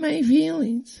 he hurt my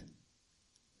feelings.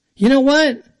 You know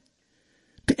what?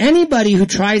 Anybody who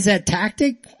tries that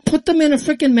tactic, put them in a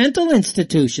freaking mental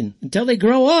institution until they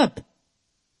grow up.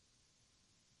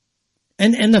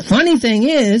 And the funny thing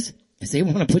is they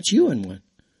want to put you in one.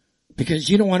 Because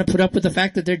you don't want to put up with the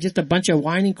fact that they're just a bunch of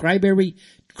whining crybaby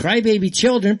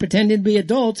children pretending to be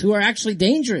adults who are actually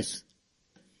dangerous.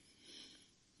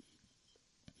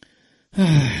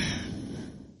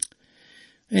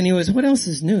 Anyways, what else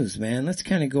is news, man? Let's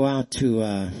kind of go out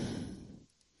to,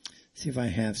 see if I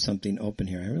have something open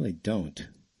here. I really don't.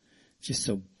 Just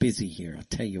so busy here. I'll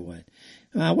tell you what.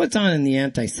 What's on in the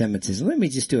anti-Semitism? Let me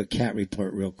just do a cat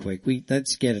report real quick.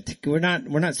 Let's get it. We're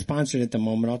not sponsored at the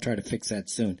moment. I'll try to fix that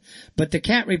soon. But the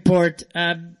cat report,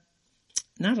 not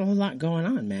a whole lot going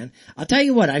on, man. I'll tell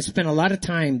you what. I've spent a lot of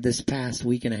time this past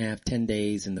week and a half, 10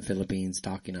 days in the Philippines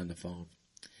talking on the phone.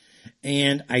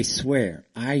 And I swear,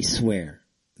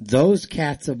 those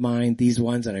cats of mine, these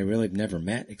ones that I really have never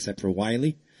met except for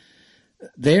Wiley,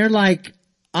 they're like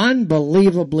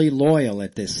unbelievably loyal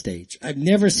at this stage. I've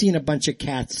never seen a bunch of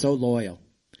cats so loyal.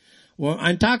 Well,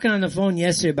 I'm talking on the phone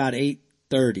yesterday about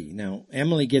 8:30. Now,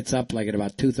 Emily gets up like at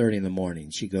about 2:30 in the morning.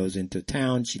 She goes into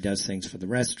town. She does things for the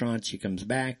restaurant. She comes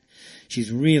back.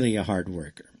 She's really a hard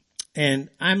worker. And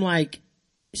I'm like,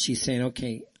 she's saying,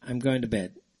 okay, I'm going to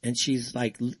bed. And she's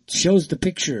like, shows the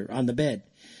picture on the bed.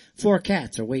 4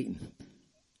 cats are waiting.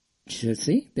 She said,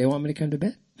 see, they want me to come to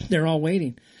bed. They're all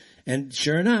waiting. And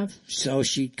sure enough, so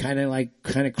she kind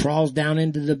of crawls down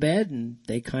into the bed and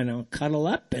they kind of cuddle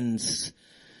up and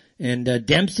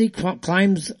Dempsey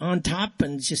climbs on top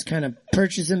and just kind of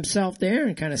perches himself there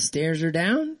and kind of stares her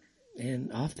down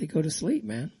and off they go to sleep,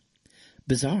 man.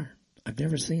 Bizarre. I've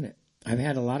never seen it. I've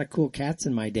had a lot of cool cats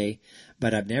in my day,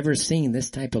 but I've never seen this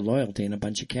type of loyalty in a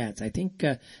bunch of cats. I think,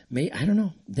 I don't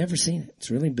know. Never seen it. It's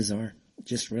really bizarre.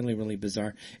 Just really, really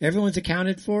bizarre. Everyone's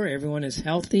accounted for. Everyone is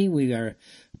healthy. We are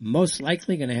most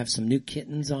likely going to have some new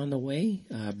kittens on the way.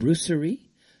 Brucerie,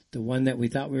 the one that we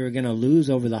thought we were going to lose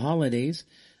over the holidays,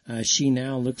 she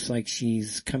now looks like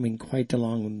she's coming quite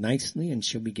along nicely, and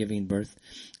she'll be giving birth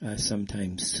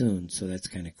sometime soon. So that's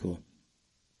kind of cool.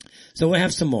 So we'll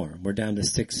have some more. We're down to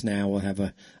 6 now. We'll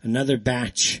have another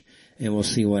batch, and we'll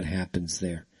see what happens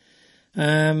there.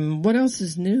 What else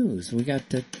is news? We got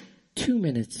 2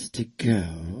 minutes to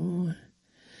go.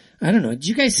 I don't know. Did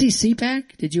you guys see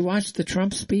CPAC? Did you watch the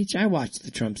Trump speech? I watched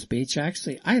the Trump speech. I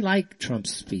like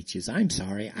Trump's speeches. I'm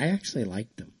sorry. I actually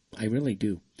like them. I really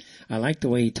do. I like the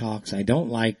way he talks. I don't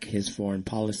like his foreign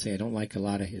policy. I don't like a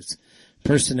lot of his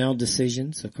personnel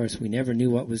decisions. Of course, we never knew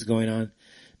what was going on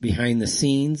behind the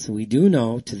scenes. We do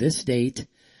know to this date,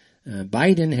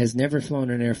 Biden has never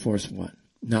flown an Air Force One.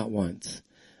 Not once.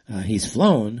 He's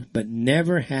flown, but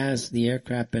never has the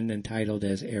aircraft been entitled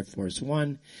as Air Force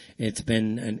One. It's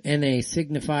been an NA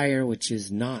signifier, which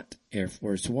is not Air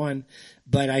Force One.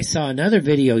 But I saw another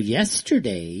video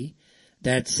yesterday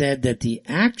that said that the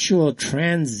actual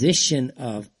transition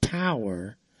of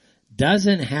power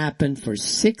doesn't happen for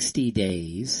 60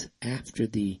 days after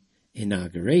the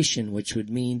inauguration, which would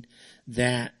mean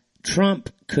that Trump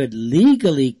could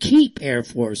legally keep Air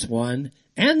Force One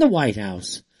and the White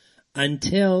House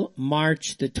until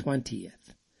March the 20th.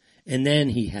 And then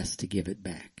he has to give it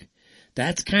back.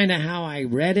 That's kind of how I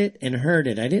read it and heard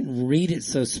it. I didn't read it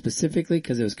so specifically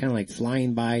because it was kind of like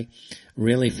flying by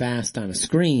really fast on a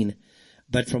screen.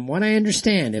 But from what I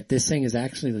understand, if this thing is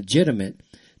actually legitimate,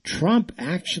 Trump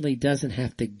actually doesn't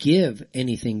have to give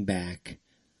anything back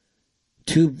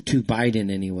to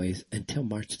Biden anyways until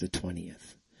March the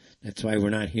 20th. That's why we're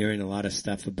not hearing a lot of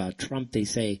stuff about Trump. They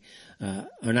say,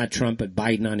 or not Trump, but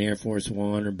Biden on Air Force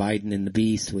One or Biden in the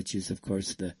Beast, which is of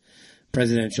course the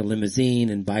presidential limousine,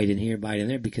 and Biden here, Biden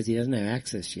there, because he doesn't have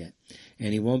access yet.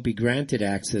 And he won't be granted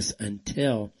access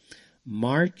until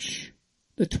March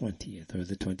the 20th or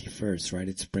the 21st, right?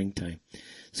 It's springtime.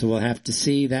 So we'll have to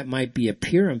see. That might be a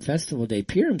Purim festival day.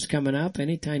 Purim's coming up.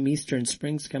 Anytime Easter and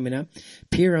spring's coming up,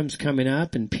 Purim's coming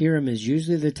up, and Purim is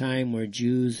usually the time where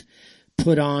Jews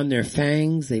put on their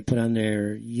fangs, they put on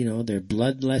their, their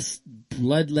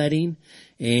bloodletting,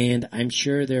 and I'm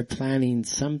sure they're planning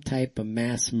some type of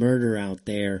mass murder out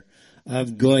there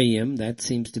of Goyim. That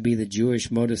seems to be the Jewish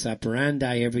modus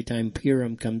operandi every time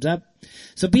Purim comes up.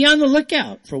 So be on the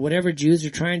lookout for whatever Jews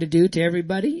are trying to do to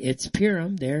everybody. It's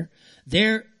Purim, their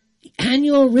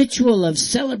annual ritual of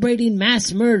celebrating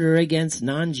mass murder against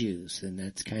non-Jews, and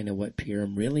that's kind of what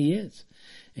Purim really is.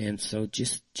 And so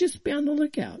just be on the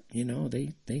lookout.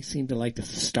 They seem to like to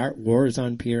start wars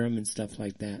on Purim and stuff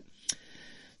like that.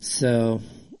 So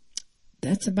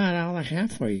that's about all I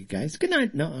have for you guys. Good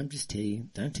night. No, I'm just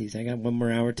teasing. I got 1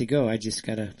 more hour to go. I just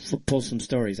gotta pull some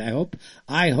stories. I hope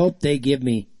they give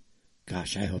me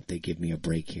a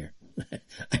break here.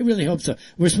 I really hope so.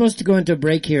 We're supposed to go into a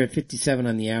break here at 57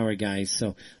 on the hour, guys.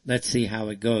 So let's see how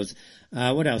it goes.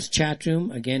 What else? Chat room,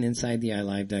 again,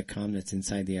 InsideTheEyeLive.com. That's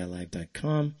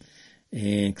InsideTheEyeLive.com.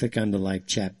 And click on the live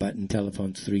chat button.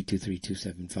 Telephone's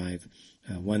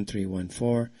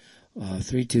 323-275-1314.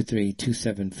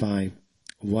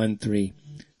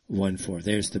 323-275-1314.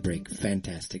 There's the break.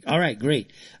 Fantastic. All right,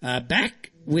 great. Back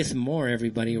with more,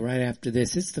 everybody, right after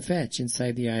this. It's The Fetch,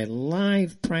 Inside the Eye,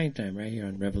 live prime time right here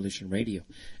on Revolution Radio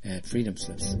at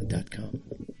freedomslips.com.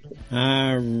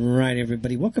 All right,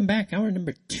 everybody. Welcome back. Hour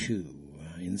number 2.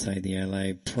 Inside the Eye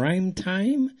Live prime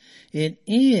time. It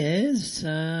is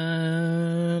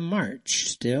March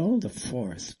still, the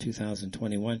 4th,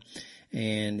 2021.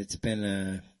 And it's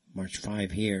been March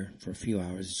 5 here for a few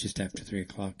hours. It's just after 3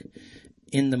 o'clock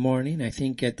in the morning. I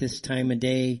think at this time of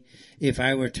day, if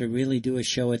I were to really do a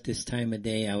show at this time of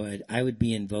day, I would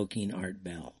be invoking Art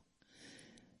Bell.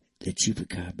 The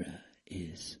chupacabra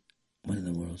is one of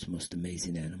the world's most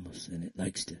amazing animals, and it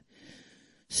likes to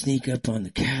sneak up on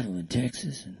the cattle in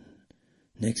Texas, and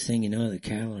next thing you know, the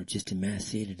cattle are just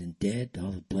emaciated and dead.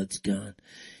 All the blood's gone.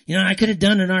 I could have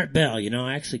done an Art Bell.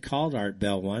 I actually called Art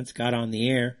Bell once, got on the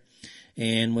air,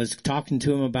 and was talking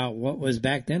to him about what was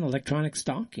back then electronic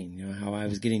stalking. How I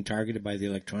was getting targeted by the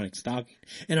electronic stalking.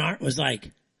 And Art was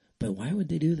like, But why would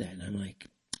they do that? And I'm like,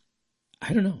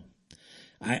 I don't know.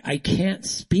 I can't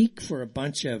speak for a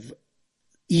bunch of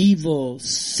evil,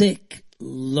 sick,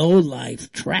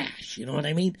 low-life trash. You know what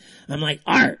I mean? I'm like,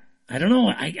 Art, I don't know.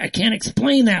 I can't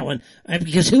explain that one.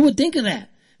 Because who would think of that?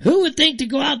 Who would think to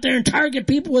go out there and target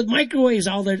people with microwaves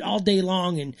all day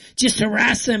long and just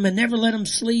harass them and never let them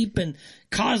sleep and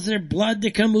cause their blood to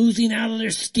come oozing out of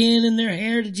their skin and their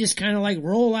hair to just kind of like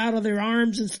roll out of their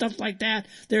arms and stuff like that.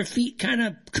 Their feet kind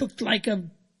of cooked like a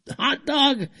hot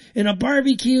dog in a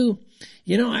barbecue.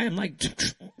 You know, I'm like,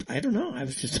 I don't know. I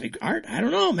was just like, Art, I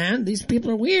don't know, man. These people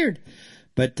are weird.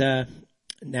 But,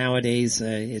 nowadays,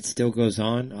 it still goes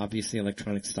on. Obviously,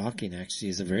 electronic stalking actually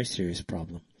is a very serious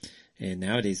problem. And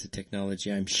nowadays the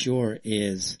technology, I'm sure,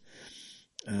 is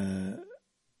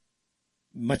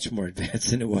much more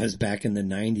advanced than it was back in the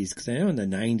 90s. Because I know in the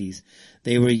 90s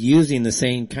they were using the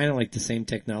same, kind of like the same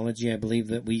technology, I believe,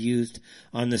 that we used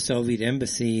on the Soviet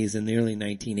embassies in the early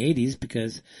 1980s,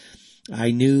 because I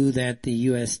knew that the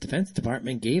U.S. Defense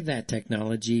Department gave that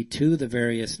technology to the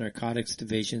various narcotics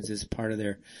divisions as part of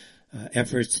their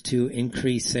efforts to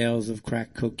increase sales of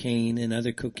crack cocaine and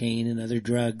other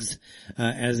drugs,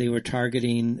 as they were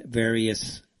targeting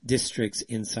various districts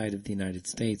inside of the United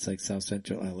States, like South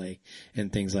Central LA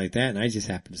and things like that. And I just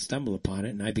happened to stumble upon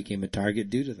it, and I became a target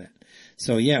due to that.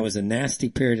 So yeah, it was a nasty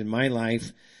period in my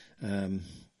life.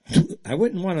 I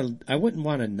wouldn't want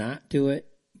to not do it,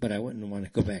 but I wouldn't want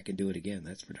to go back and do it again.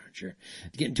 That's for darn sure.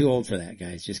 Getting too old for that,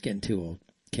 guys. Just getting too old.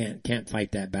 Can't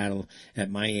fight that battle at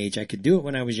my age. I could do it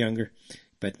when I was younger,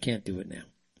 but can't do it now.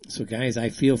 So guys, I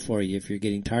feel for you if you're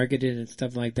getting targeted and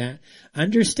stuff like that.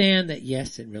 Understand that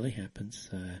yes, it really happens.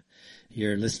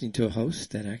 You're listening to a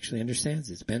host that actually understands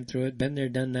it's been through it, been there,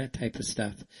 done that type of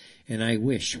stuff. And I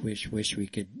wish we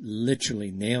could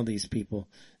literally nail these people.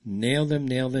 Nail them.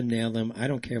 I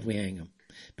don't care if we hang them.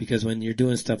 Because when you're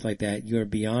doing stuff like that, you're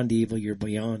beyond evil, you're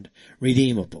beyond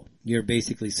redeemable. You're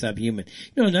basically subhuman.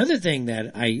 You know, another thing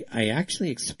that I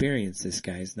actually experienced this,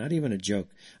 guys, not even a joke.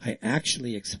 I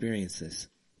actually experienced this.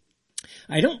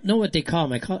 I don't know what they call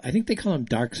them. I think they call them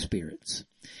dark spirits.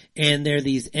 And they're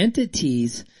these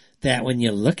entities that when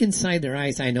you look inside their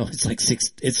eyes, I know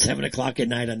it's 7 o'clock at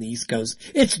night on the East Coast.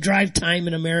 It's drive time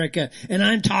in America. And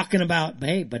I'm talking about,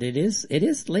 hey, but it is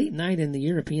late night in the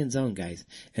European zone, guys.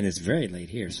 And it's very late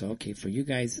here. So, okay, for you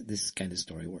guys, this kind of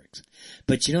story works.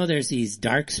 But you know, there's these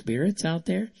dark spirits out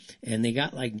there, and they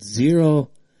got like zero,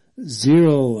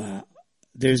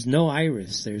 there's no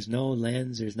iris, there's no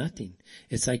lens, there's nothing.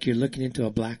 It's like you're looking into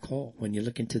a black hole when you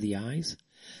look into the eyes.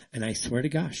 And I swear to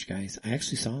gosh, guys, I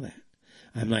actually saw that.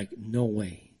 I'm like, no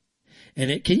way.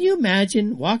 And can you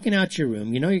imagine walking out your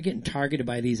room? You know, you're getting targeted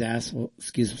by these assholes,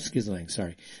 excuse the language,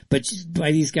 sorry, but just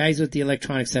by these guys with the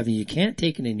electronic stuff, and you can't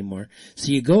take it anymore.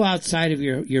 So you go outside of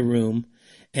your room,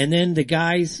 and then the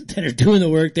guys that are doing the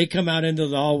work, they come out into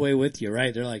the hallway with you,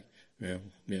 right? They're like, yeah,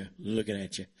 looking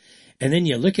at you. And then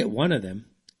you look at one of them,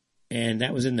 and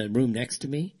that was in the room next to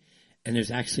me, and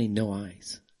there's actually no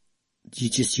eyes.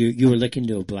 You were looking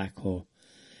into a black hole.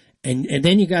 And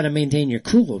then you gotta maintain your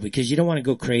cool, because you don't want to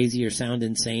go crazy or sound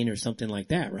insane or something like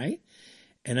that, right?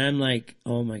 And I'm like,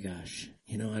 oh my gosh,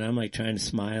 you know, and I'm like trying to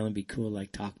smile and be cool,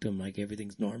 like talk to him like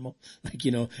everything's normal. Like,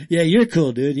 you know, yeah, you're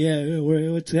cool, dude. Yeah,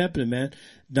 what's happening, man?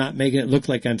 Not making it look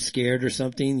like I'm scared or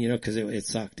something, you know, cause it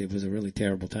sucked. It was a really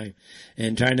terrible time.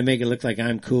 And trying to make it look like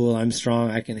I'm cool, I'm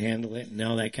strong, I can handle it, and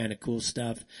all that kind of cool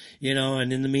stuff, you know.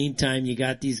 And in the meantime, you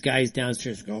got these guys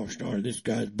downstairs, oh, this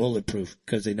guy's bulletproof,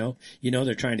 cause they know, you know,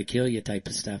 they're trying to kill you type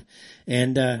of stuff.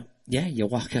 And, yeah, you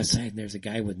walk outside and there's a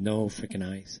guy with no freaking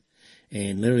eyes.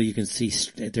 And literally you can see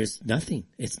there's nothing.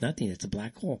 It's nothing. It's a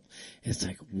black hole. It's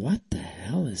like, what the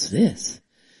hell is this?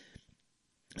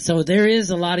 So there is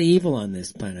a lot of evil on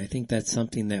this planet. I think that's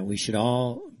something that we should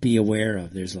all be aware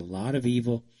of. There's a lot of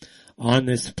evil on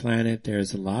this planet.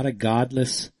 There's a lot of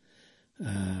godless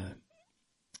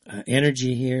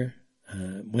energy here.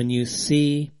 When you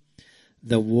see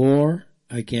the war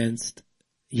against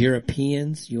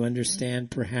Europeans, you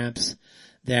understand perhaps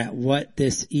that what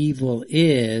this evil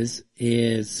is it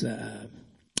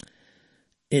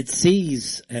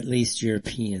sees, at least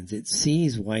Europeans, it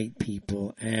sees white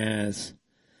people as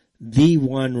the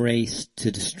one race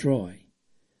to destroy.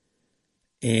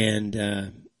 And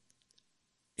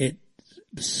it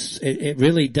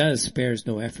really does spares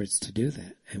no efforts to do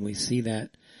that. And we see that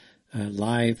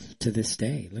live to this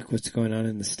day. Look what's going on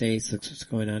in the States, look what's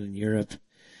going on in Europe.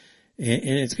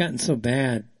 And it's gotten so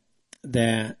bad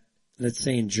that, let's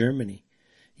say in Germany,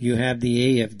 you have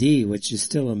the AfD, which is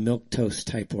still a milquetoast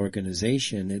type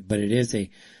organization, but it is a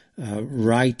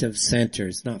right of center.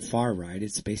 It's not far right.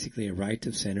 It's basically a right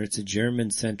of center. It's a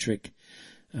German-centric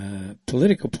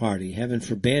political party. Heaven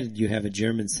forbid you have a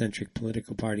German-centric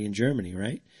political party in Germany,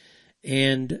 right?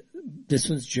 And this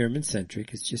one's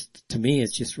German-centric. It's just, to me,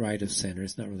 it's just right of center.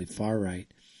 It's not really far right.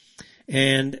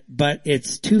 But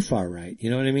it's too far right. You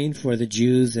know what I mean? For the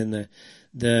Jews and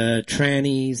the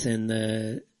trannies and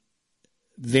the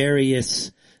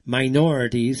various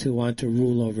minorities who want to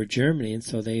rule over Germany. And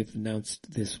so they've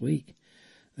announced this week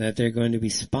that they're going to be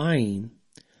spying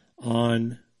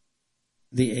on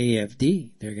the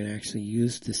AFD. They're going to actually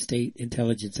use the state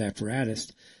intelligence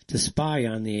apparatus to spy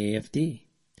on the AFD.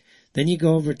 Then you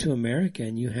go over to America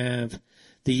and you have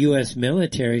the U.S.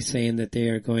 military saying that they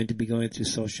are going to be going through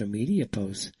social media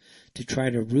posts to try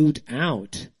to root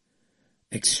out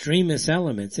extremist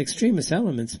elements. Extremist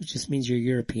elements, which just means you're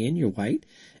European, you're white,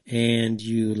 and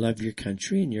you love your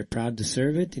country and you're proud to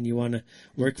serve it and you want to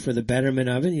work for the betterment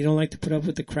of it. You don't like to put up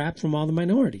with the crap from all the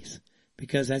minorities,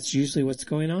 because that's usually what's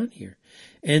going on here.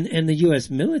 And the U.S.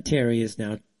 military is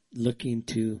now looking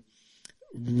to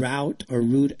rout or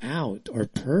root out or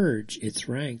purge its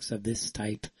ranks of this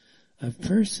type of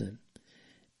person.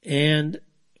 And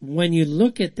when you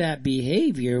look at that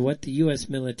behavior, what the U.S.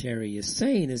 military is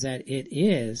saying is that it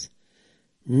is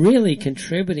really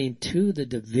contributing to the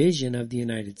division of the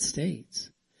United States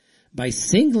by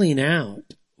singling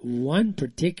out one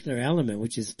particular element,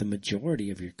 which is the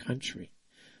majority of your country,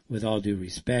 with all due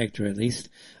respect, or at least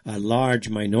a large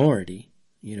minority,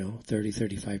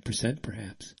 30-35%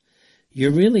 perhaps.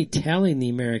 You're really telling the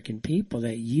American people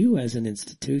that you as an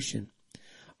institution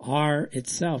are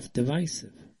itself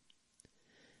divisive.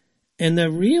 And the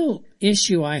real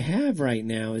issue I have right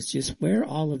now is just where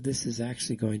all of this is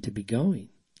actually going to be going.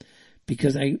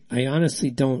 Because I honestly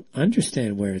don't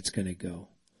understand where it's going to go.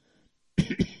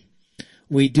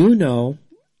 We do know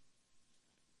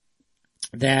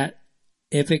that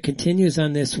if it continues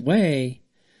on this way,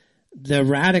 the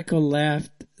radical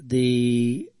left,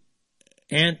 the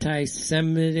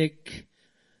anti-Semitic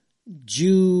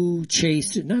Jew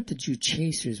chasers, not the Jew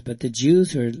chasers, but the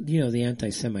Jews who are, the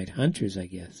anti-Semite hunters, I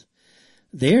guess.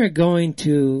 They are going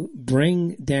to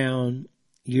bring down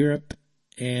Europe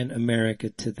and America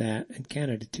to that, and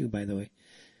Canada too, by the way,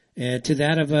 to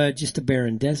that of just a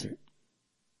barren desert.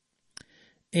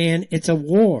 And it's a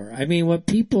war. I mean, what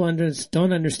people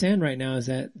don't understand right now is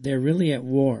that they're really at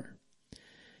war.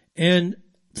 And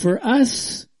for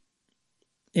us,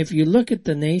 if you look at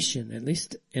the nation, at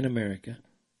least in America,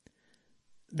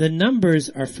 the numbers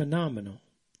are phenomenal.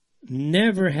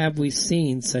 Never have we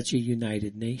seen such a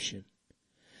united nation.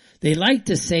 They like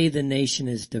to say the nation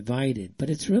is divided, but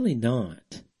it's really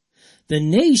not. The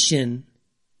nation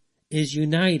is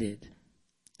united.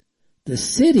 The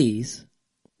cities,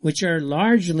 which are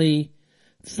largely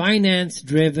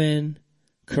finance-driven,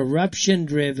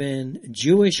 corruption-driven,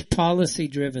 Jewish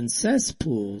policy-driven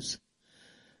cesspools,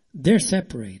 they're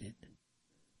separated.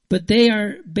 But they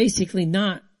are basically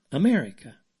not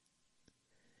America.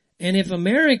 And if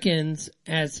Americans,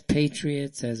 as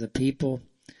patriots, as a people,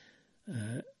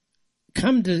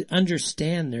 come to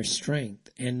understand their strength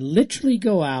and literally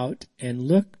go out and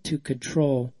look to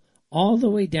control all the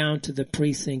way down to the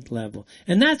precinct level.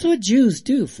 And that's what Jews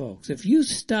do, folks. If you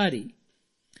study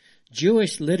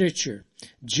Jewish literature,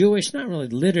 not really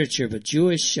literature, but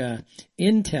Jewish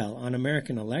intel on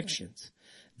American elections,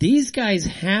 these guys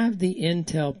have the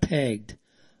intel pegged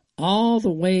all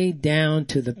the way down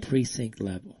to the precinct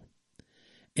level.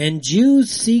 And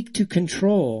Jews seek to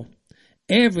control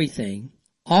everything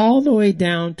all the way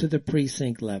down to the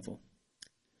precinct level.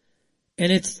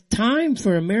 And it's time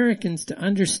for Americans to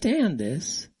understand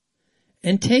this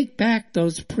and take back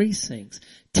those precincts.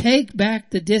 Take back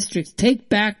the districts. Take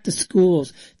back the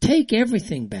schools. Take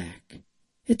everything back.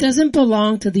 It doesn't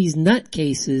belong to these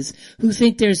nutcases who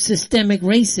think there's systemic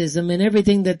racism in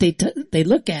everything that they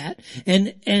look at,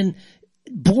 and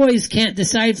boys can't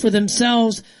decide for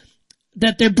themselves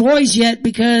that they're boys yet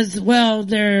because, well,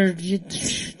 they're,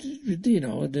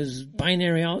 there's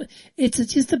binary,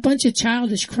 it's just a bunch of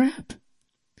childish crap.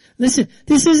 Listen,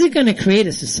 this isn't going to create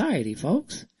a society,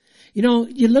 folks.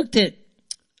 You looked at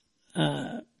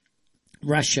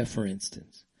Russia, for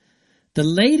instance. The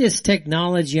latest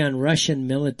technology on Russian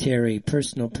military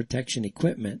personal protection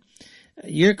equipment,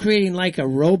 you're creating like a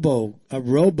robo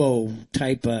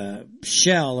type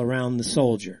shell around the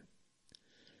soldier.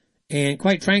 And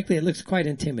quite frankly, it looks quite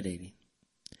intimidating.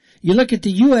 You look at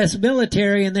the U.S.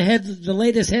 military and the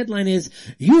latest headline is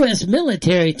U.S.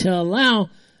 military to allow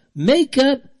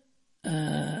makeup,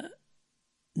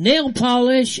 nail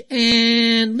polish,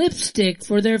 and lipstick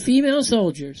for their female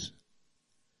soldiers.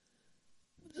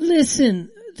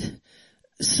 Listen,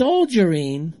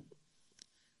 soldiering,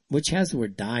 which has the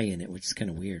word die in it, which is kind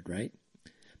of weird, right?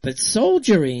 But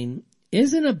soldiering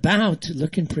isn't about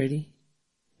looking pretty.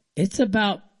 It's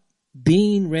about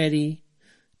being ready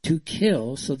to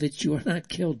kill so that you are not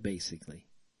killed, basically.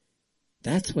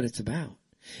 That's what it's about.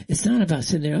 It's not about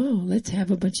sitting there, oh, let's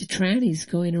have a bunch of trannies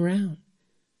going around.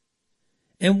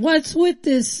 And what's with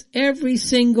this every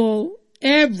single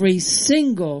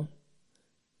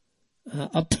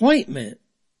appointment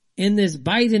in this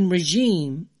Biden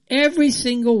regime, every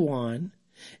single one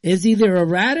is either a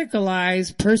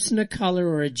radicalized person of color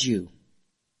or a Jew.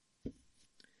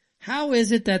 How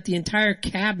is it that the entire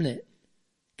cabinet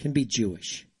can be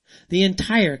Jewish? The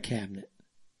entire cabinet.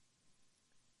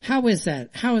 How is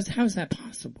that? How is that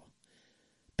possible?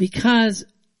 Because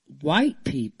white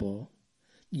people,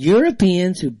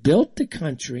 Europeans who built the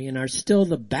country and are still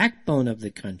the backbone of the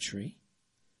country,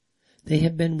 they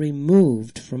have been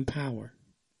removed from power.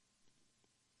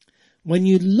 When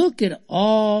you look at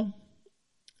all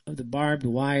of the barbed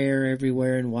wire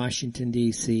everywhere in Washington,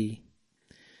 D.C.,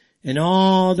 and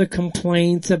all the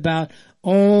complaints about,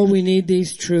 oh, we need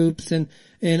these troops, and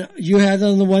you had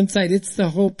on the one side, it's the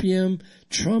hopium.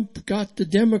 Trump got the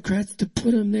Democrats to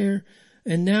put him there,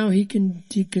 and now he can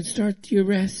start the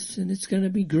arrests, and it's going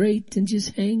to be great, and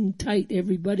just hang tight,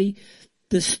 everybody.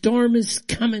 The storm is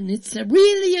coming. It's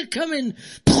really a-coming.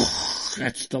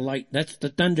 That's the light. That's the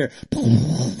thunder.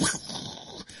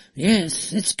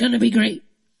 Yes, it's going to be great.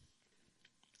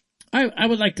 I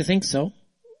would like to think so.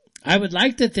 I would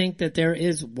like to think that there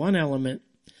is one element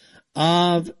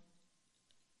of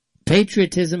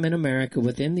patriotism in America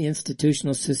within the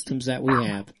institutional systems that we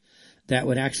have that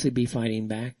would actually be fighting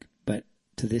back. But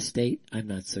to this date, I'm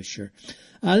not so sure.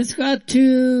 Let's go out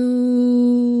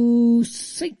to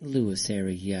St. Louis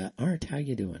area. Art, how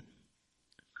you doing?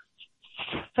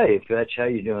 Hey, Fetch, how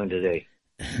you doing today?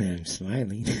 I'm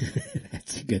smiling.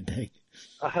 That's a good thing.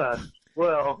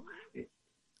 Well,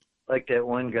 like that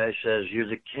one guy says, you're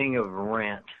the king of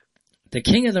rant. The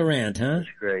king of the rant, huh? That's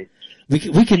great. We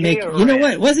can make, you know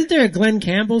what? Wasn't there a Glenn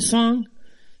Campbell song?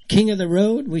 King of the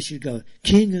Road? We should go,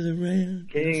 King of the Rant.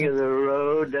 King of the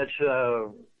Road, that's,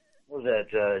 what was that,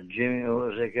 Jimmy, what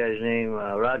was that guy's name?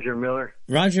 Roger Miller?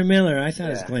 Roger Miller, I thought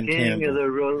it was Glenn Campbell. King of the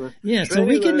Road. Yeah, so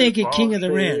we can make it King of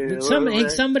the Rant.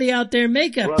 Somebody out there,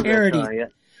 make a parody.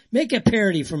 Make a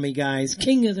parody for me, guys.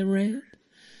 King of the Rant.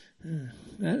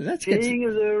 That's good. King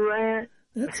of the Rant.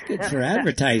 That's good for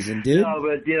advertising, dude. No,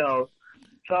 but,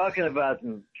 talking about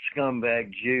them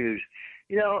scumbag Jews,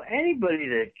 anybody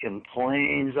that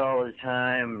complains all the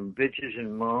time, bitches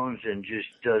and moans and just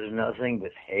does nothing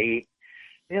but hate,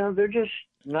 they're just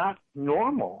not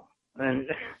normal. And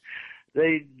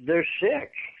they're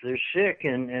sick. They're sick,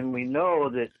 and we know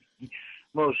that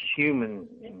most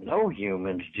no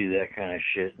humans do that kind of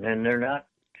shit, and they're not.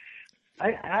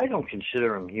 I don't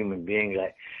consider them human beings.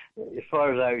 As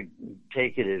far as I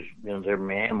take it as, they're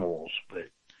mammals, but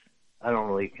I don't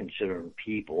really consider them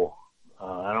people.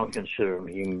 I don't consider them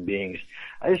human beings.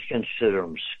 I just consider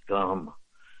them scum.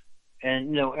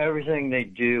 And, everything they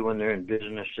do when they're in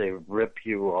business, they rip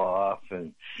you off.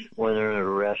 And when they're in a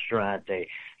restaurant, I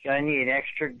need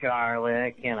extra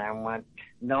garlic, and I want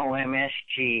no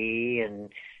MSG,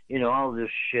 and, all this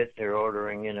shit they're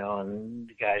ordering, and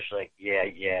the guy's like, yeah,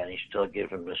 and he still give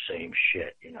him the same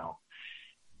shit,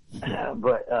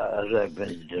 But as I've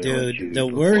been doing, dude, the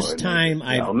worst time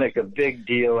I'll make a big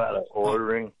deal out of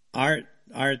ordering. Art,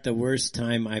 the worst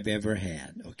time I've ever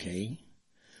had, okay,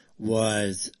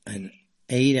 was an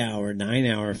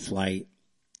 9-hour flight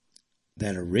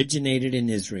that originated in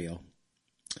Israel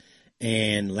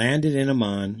and landed in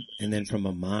Amman, and then from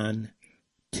Amman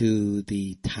to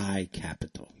the Thai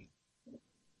capital,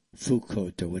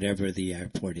 Phuket, or whatever the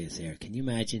airport is there. Can you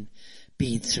imagine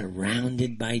being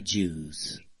surrounded by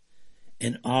Jews?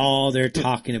 And all they're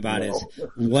talking about is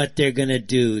what they're going to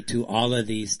do to all of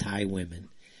these Thai women.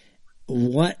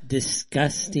 What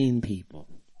disgusting people.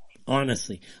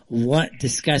 Honestly, what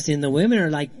disgusting. The women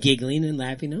are like giggling and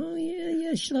laughing. Oh,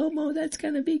 yeah, Shlomo, that's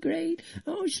going to be great.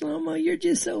 Oh, Shlomo, you're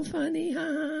just so funny. Ha,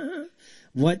 ha, ha.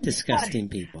 What disgusting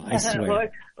people, I swear.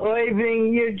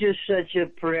 Bing, you're just such a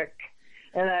prick.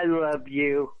 And I love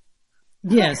you.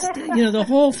 Yes, the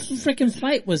whole freaking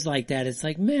flight was like that. It's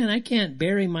like, man, I can't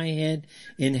bury my head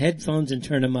in headphones and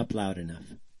turn them up loud enough.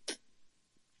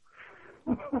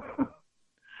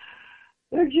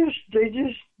 They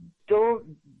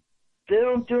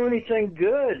don't do anything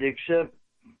good except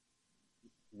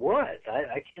what?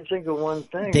 I can't think of one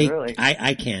thing, really.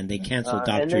 I can. They canceled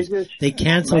Dr. They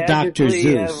canceled Dr.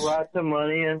 Zeus. Have lots of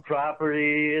money and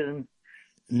property and...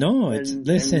 No,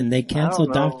 they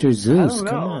canceled Dr. Zeus. I don't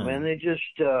know, Come on. Man, they just,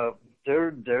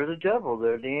 they're the devil.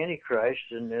 They're the Antichrist,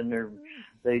 and they're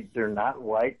They're not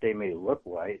white. They may look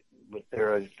white, but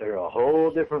they're a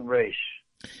whole different race.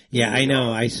 Yeah, I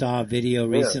know. I saw a video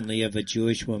recently of a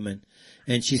Jewish woman,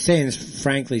 and she's saying,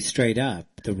 frankly, straight up,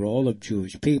 the role of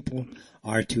Jewish people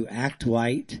are to act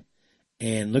white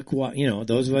and look what,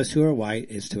 those of us who are white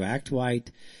is to act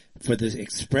white for the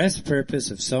express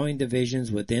purpose of sowing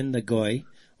divisions within the Goy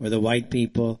or the white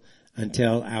people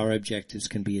until our objectives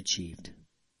can be achieved.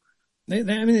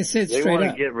 They said straight up. They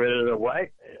want to get rid of the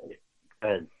white.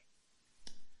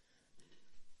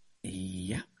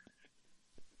 Yeah.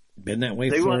 Been that way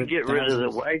they for want to get thousands. rid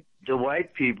of the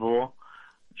white people,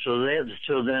 so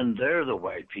then they're the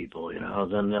white people,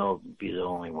 then they'll be the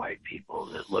only white people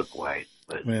that look white.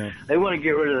 But they want to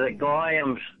get rid of the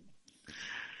Goyams,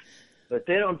 but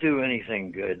they don't do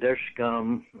anything good. They're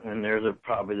scum, and they're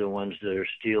probably the ones that are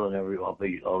stealing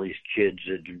all these kids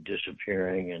that are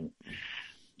disappearing and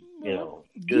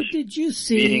did you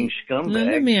see? Being scumbags.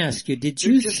 Let me ask you: did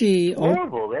you see?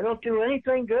 Horrible. They don't do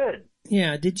anything good.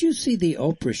 Yeah. Did you see the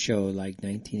Oprah show, like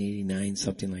 1989,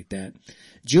 something like that?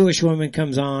 Jewish woman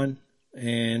comes on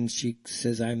and she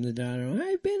says, "I'm the daughter.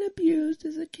 I've been abused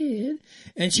as a kid,"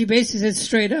 and she basically says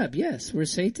straight up, "Yes, we're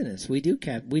Satanists. We do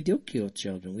kill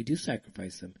children. We do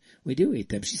sacrifice them. We do eat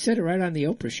them." She said it right on the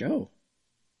Oprah show.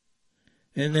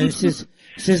 And then she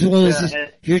says, "Well,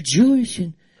 you're Jewish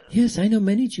and." Yes, I know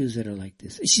many Jews that are like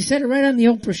this. She said it right on the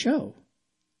Oprah show.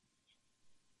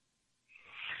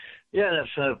 Yeah,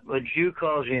 if a Jew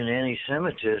calls you an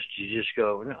anti-Semitist, you just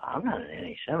go, "No, I'm not an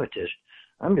anti-Semitist.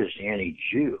 I'm just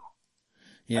anti-Jew.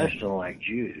 Yeah. I just don't like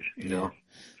Jews, Yeah.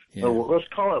 But let's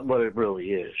call it what it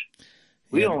really is.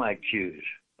 We don't like Jews,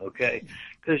 okay?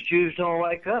 Because Jews don't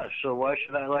like us, so why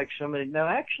should I like somebody? Now,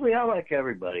 actually, I like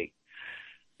everybody,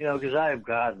 because I have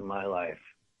God in my life.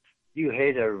 You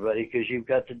hate everybody because you've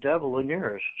got the devil in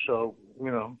yours. So,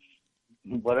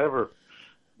 whatever.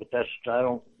 But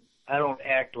I don't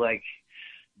act like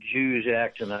Jews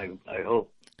act, and I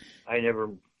hope I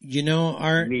never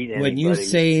Art, meet when you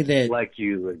say that, like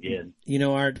you again.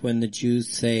 Art, when the Jews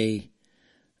say,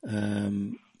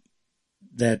 that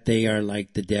they are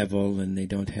like the devil and they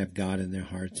don't have God in their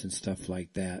hearts and stuff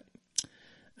like that.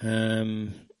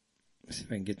 Let's see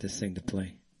if I can get this thing to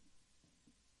play.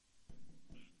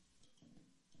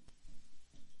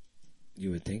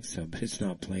 You would think so, but it's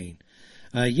not playing.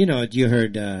 You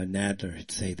heard Nadler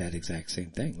say that exact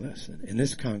same thing. Listen, in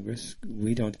this Congress,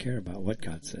 we don't care about what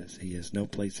God says. He has no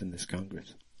place in this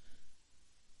Congress.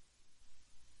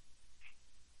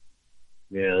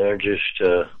 Yeah, they're just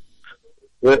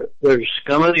they're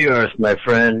scum of the earth, my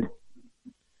friend.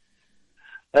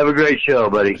 Have a great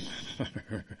show, buddy. All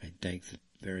right, thanks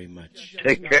very much.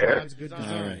 Take care.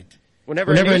 All right.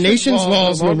 Whenever a nation's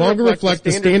laws no longer reflect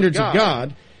the standards of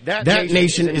God, that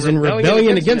nation is in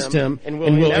rebellion against him and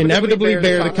will inevitably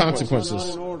bear the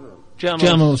consequences.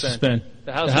 Gentlemen will suspend.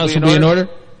 The House will be in order.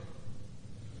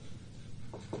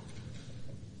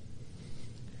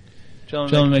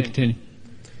 Gentlemen may continue.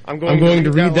 I'm going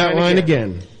to read that line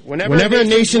again. Whenever a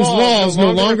nation's laws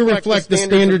no longer reflect the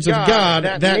standards of God,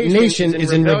 that nation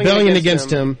is in rebellion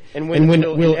against him and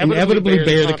will inevitably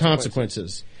bear the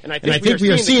consequences. And I think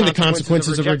we are seeing the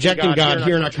consequences of rejecting God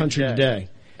here in our country today.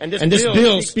 And this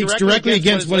bill speaks directly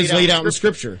against what is laid out in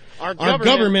Scripture. Our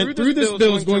government, through this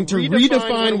bill, is going to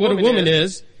redefine what a woman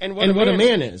is and what a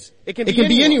man is. It can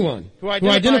be anyone who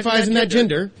identifies in that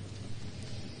gender.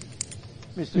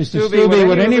 Mr. Stubbe,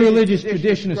 what any religious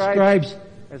tradition ascribes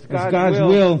as God's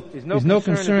will is no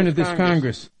concern of this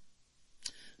Congress.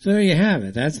 So there you have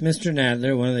it. That's Mr.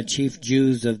 Nadler, one of the chief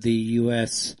Jews of the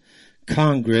U.S.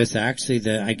 Congress. Actually,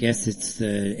 I guess it's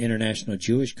the International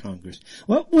Jewish Congress.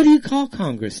 What do you call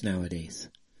Congress nowadays?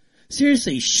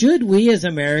 Seriously, should we as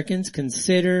Americans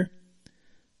consider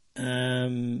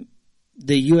the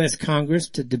U.S. Congress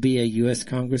to be a U.S.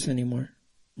 Congress anymore?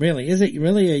 Really? Is it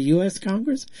really a U.S.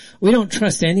 Congress? We don't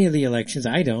trust any of the elections.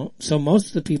 I don't. So most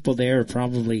of the people there are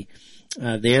probably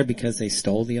there because they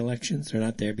stole the elections. They're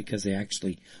not there because they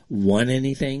actually won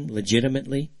anything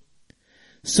legitimately.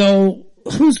 So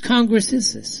whose Congress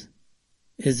is this?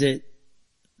 Is it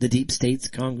the Deep State's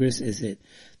Congress? Is it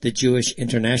the Jewish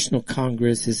International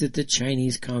Congress? Is it the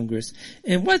Chinese Congress?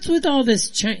 And what's with all this?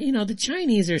 The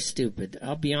Chinese are stupid.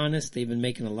 I'll be honest. They've been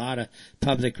making a lot of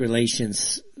public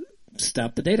relations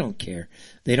stuff, but they don't care.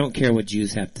 They don't care what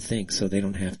Jews have to think, so they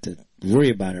don't have to worry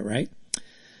about it, right?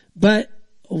 But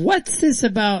what's this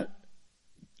about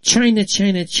China?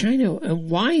 And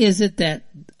why is it that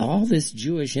all this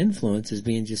Jewish influence is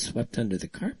being just swept under the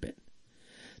carpet?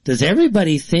 Does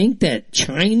everybody think that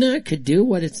China could do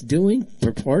what it's doing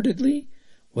purportedly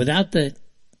without the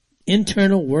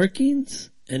internal workings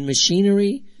and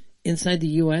machinery inside the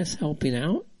U.S. helping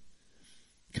out?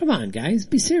 Come on, guys,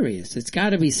 be serious. It's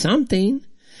got to be something.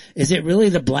 Is it really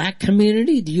the black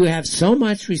community? Do you have so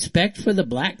much respect for the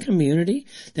black community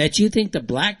that you think the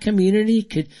black community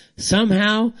could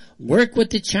somehow work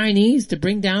with the Chinese to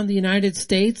bring down the United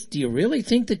States? Do you really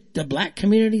think that the black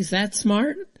community is that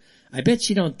smart? I bet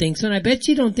you don't think so, and I bet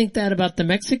you don't think that about the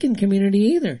Mexican community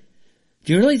either.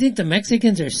 Do you really think the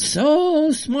Mexicans are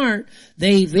so smart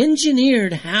they've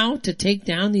engineered how to take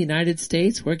down the United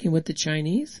States working with the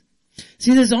Chinese?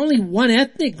 See, there's only one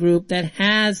ethnic group that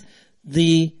has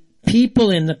the people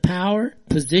in the power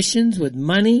positions with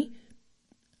money,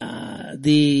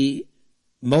 the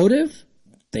motive,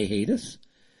 they hate us,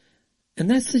 and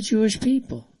that's the Jewish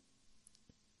people.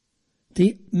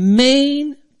 The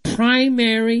main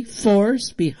primary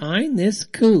force behind this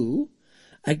coup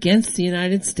against the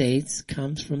United States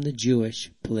comes from the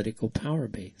Jewish political power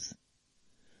base.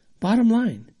 Bottom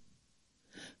line,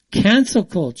 cancel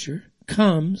culture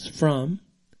comes from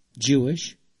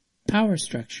Jewish power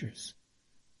structures.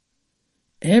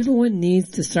 Everyone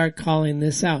needs to start calling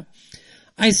this out.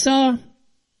 I saw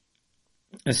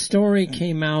a story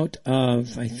came out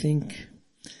of, I think,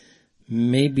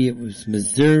 maybe it was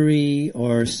Missouri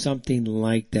or something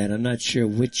like that. I'm not sure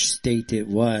which state it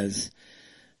was.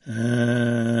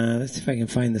 Let's see if I can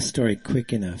find the story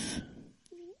quick enough.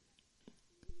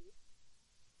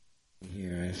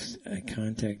 Here, I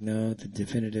contact no, the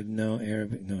definitive no,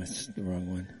 Arabic no, it's the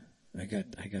wrong one. I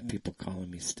got people calling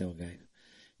me still, guys.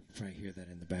 You can probably hear that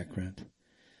in the background.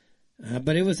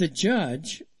 But it was a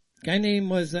judge. Guy name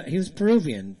was he was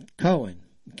Peruvian, Cohen.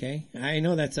 Okay, I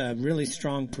know that's a really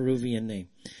strong Peruvian name,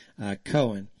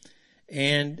 Cohen,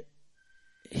 and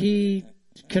he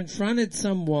confronted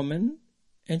some woman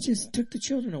and just took the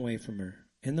children away from her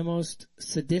in the most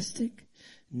sadistic,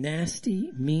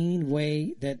 nasty, mean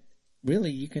way that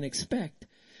really you can expect.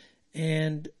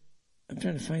 And I'm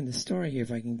trying to find the story here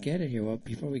if I can get it here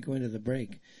before we go into the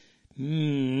break.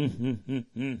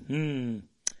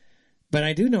 But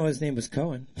I do know his name was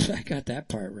Cohen. I got that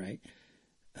part right.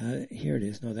 Here it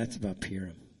is. No, that's about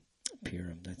Purim.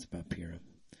 That's about Purim.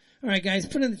 All right, guys,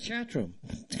 put it in the chat room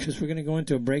because we're going to go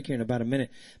into a break here in about a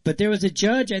minute. But there was a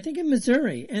judge, I think in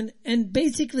Missouri, and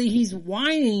basically he's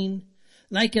whining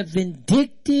like a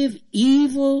vindictive,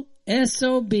 evil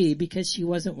SOB because she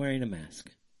wasn't wearing a mask.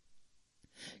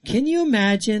 Can you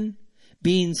imagine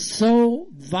being so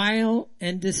vile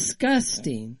and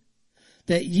disgusting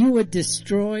that you would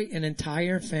destroy an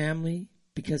entire family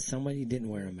because somebody didn't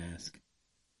wear a mask?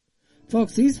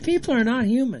 Folks, these people are not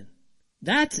human.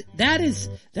 That's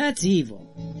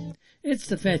evil. It's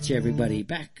The Fetch, everybody.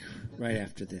 Back right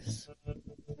after this.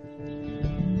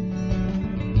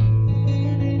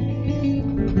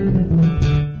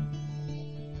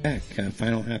 Back,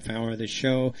 final half hour of the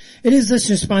show. It is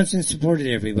listener sponsored and supported,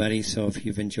 everybody. So if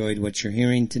you've enjoyed what you're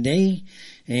hearing today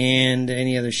and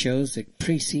any other shows that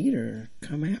precede or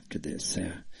come after this,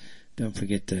 don't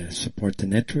forget to support the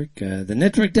network. The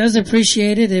network does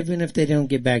appreciate it, even if they don't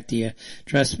get back to you.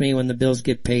 Trust me, when the bills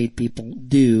get paid, people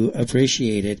do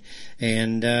appreciate it.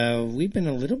 And we've been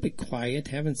a little bit quiet.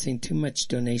 Haven't seen too much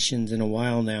donations in a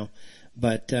while now.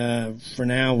 But for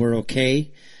now, we're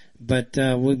okay. But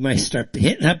we might start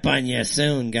hitting up on you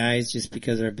soon, guys, just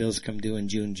because our bills come due in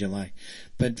June, July.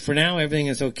 But for now, everything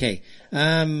is okay.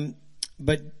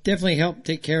 But definitely help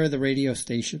take care of the radio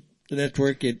station. The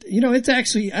network, it's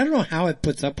actually, I don't know how it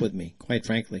puts up with me, quite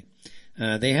frankly.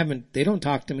 They don't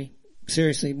talk to me,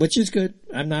 seriously, which is good.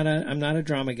 I'm not a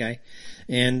drama guy.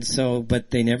 And so,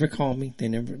 but they never call me.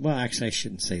 Well, actually I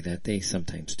shouldn't say that. They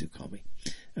sometimes do call me.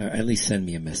 Or at least send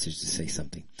me a message to say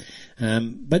something.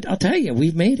 But I'll tell you,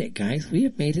 we've made it, guys. We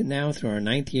have made it now through our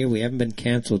 9th year. We haven't been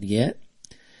canceled yet.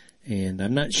 And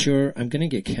I'm not sure I'm going to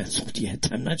get canceled yet.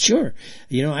 I'm not sure.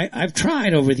 I've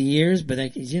tried over the years,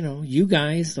 but you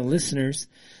guys, the listeners,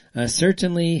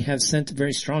 certainly have sent a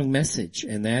very strong message,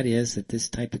 and that is that this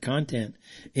type of content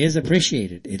is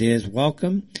appreciated. It is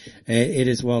welcome. It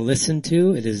is well listened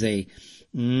to. It is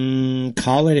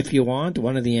call it if you want,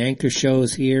 one of the anchor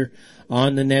shows here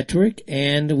on the network,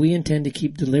 and we intend to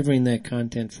keep delivering that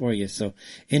content for you. So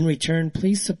in return,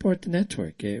 please support the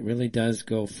network. It really does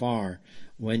go far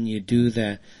when you do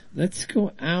that. Let's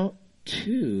go out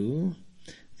to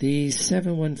the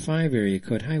 715 area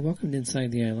code. Hi, welcome to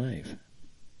Inside the Eye Live.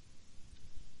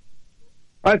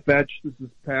 Hi, Fetch. This is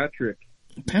Patrick.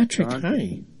 Patrick,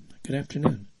 hi. Good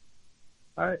afternoon.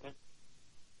 Hi.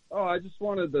 Oh, I just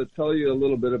wanted to tell you a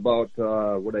little bit about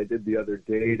what I did the other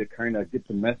day to kind of get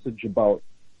the message about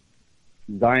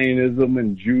Zionism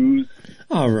and Jews.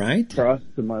 All right. Across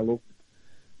to my local.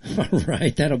 All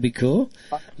right, that'll be cool.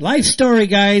 Life story,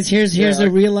 guys. Here's a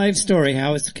real life story,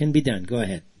 how it can be done. Go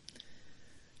ahead.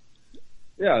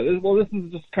 Yeah, this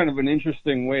is just kind of an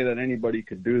interesting way that anybody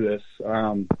could do this.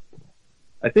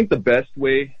 I think the best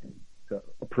way to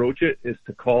approach it is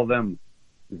to call them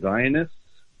Zionists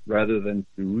rather than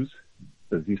Jews.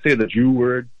 Because you say the Jew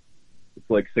word, it's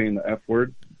like saying the F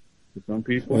word to some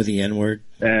people. Or the N word.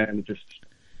 And just,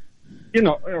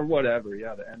 or whatever,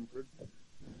 the N word.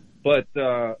 But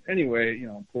anyway,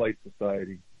 polite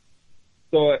society.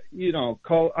 So,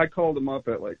 I called him up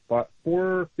at like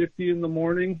 4:50 in the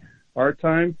morning, our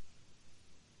time,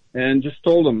 and just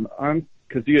told him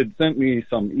because he had sent me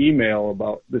some email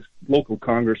about this local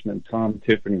congressman, Tom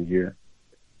Tiffany here.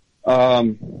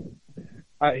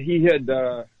 He had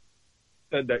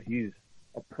said that he's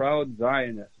a proud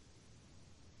Zionist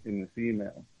in this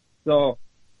email. So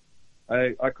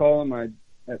I call him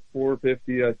at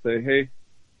 4:50. I say, hey,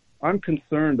 I'm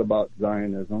concerned about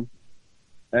Zionism,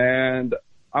 and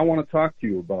I want to talk to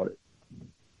you about it.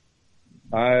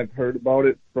 I've heard about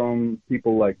it from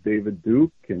people like David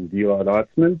Duke and Gilad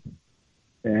Atzmon,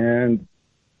 and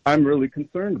I'm really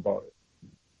concerned about it.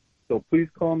 So please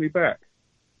call me back.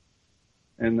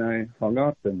 And I hung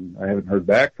up, and I haven't heard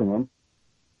back from him.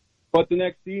 But the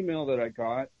next email that I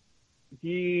got,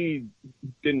 he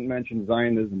didn't mention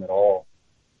Zionism at all.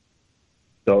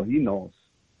 So he knows.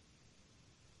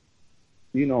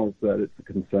 He knows that it's a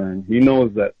concern. He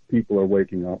knows that people are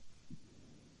waking up.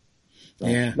 So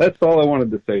yeah. That's all I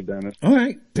wanted to say, Dennis. All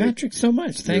right. Patrick, so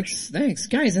much. Thanks.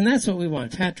 Guys, and that's what we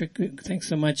want. Patrick, thanks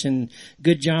so much, and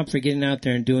good job for getting out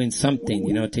there and doing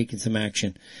something, taking some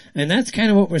action. And that's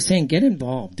kind of what we're saying. Get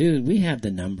involved. Dude, we have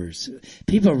the numbers.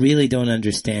 People really don't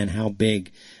understand how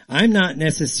big. I'm not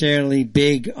necessarily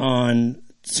big on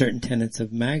certain tenets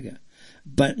of MAGA.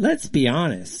 But let's be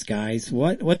honest, guys.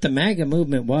 What the MAGA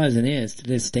movement was and is to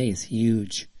this day is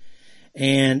huge.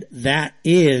 And that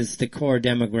is the core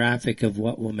demographic of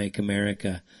what will make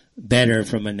America better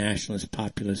from a nationalist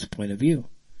populist point of view.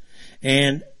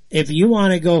 And if you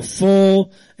want to go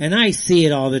full, and I see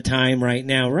it all the time right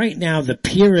now the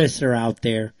purists are out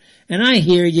there. And I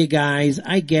hear you guys.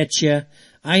 I get you.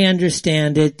 I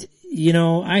understand it.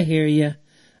 I hear you.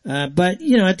 But,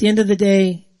 at the end of the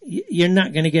day, you're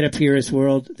not going to get a purist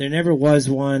world. There never was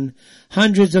one.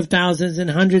 Hundreds of thousands and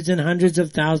hundreds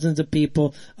of thousands of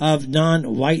people of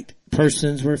non-white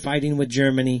persons were fighting with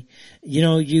Germany.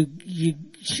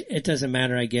 It doesn't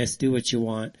matter, I guess. Do what you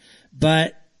want.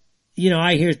 But,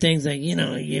 I hear things like,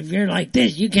 if you're like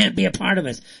this, you can't be a part of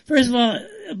us. First of all,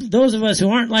 those of us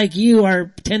who aren't like you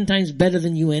are 10 times better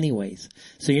than you anyways.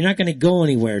 So you're not going to go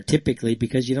anywhere typically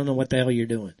because you don't know what the hell you're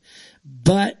doing.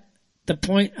 But the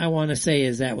point I want to say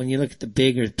is that when you look at the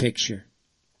bigger picture,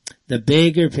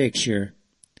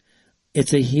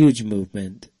 it's a huge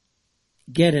movement.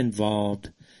 Get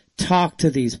involved. Talk to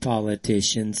these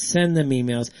politicians. Send them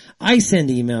emails. I send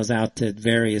emails out to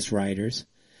various writers.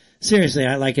 Seriously,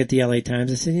 I like at the LA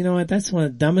Times. I said, you know what? That's one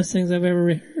of the dumbest things I've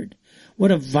ever heard.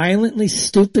 What a violently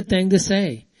stupid thing to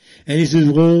say. And he says,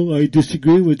 well, I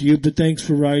disagree with you, but thanks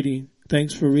for writing.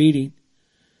 Thanks for reading.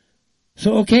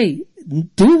 So, okay.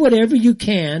 Do whatever you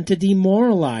can to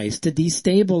demoralize, to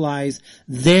destabilize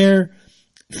their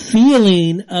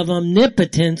feeling of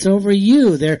omnipotence over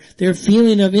you, their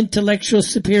feeling of intellectual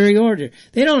superiority.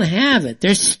 They don't have it.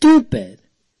 They're stupid.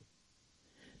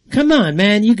 Come on,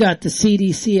 man. You got the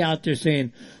CDC out there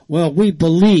saying, well, we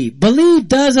believe. Believe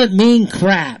doesn't mean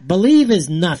crap. Believe is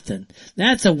nothing.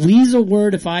 That's a weasel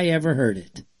word if I ever heard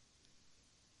it.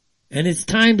 And it's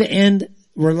time to end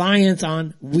reliance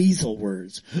on weasel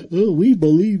words. Oh, we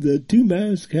believe that 2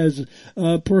 Mask has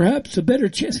perhaps a better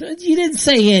chance. You didn't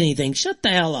say anything. Shut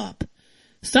the hell up.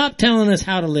 Stop telling us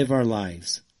how to live our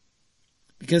lives.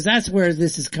 Because that's where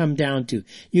this has come down to.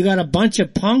 You got a bunch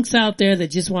of punks out there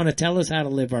that just want to tell us how to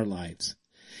live our lives.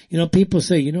 People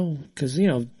say, because,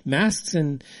 masks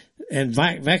and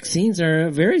vaccines are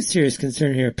a very serious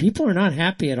concern here. People are not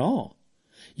happy at all.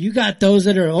 You got those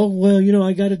that are,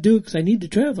 I got to do it because I need to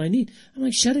travel. I'm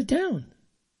like, shut it down.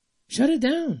 Shut it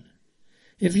down.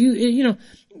 If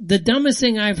the dumbest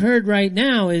thing I've heard right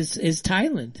now is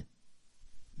Thailand.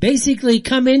 Basically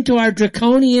come into our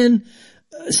draconian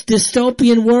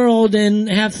dystopian world and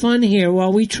have fun here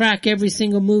while we track every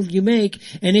single move you make.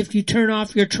 And if you turn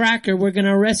off your tracker, we're going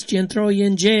to arrest you and throw you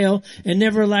in jail and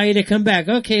never allow you to come back.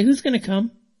 Okay, who's going to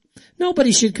come?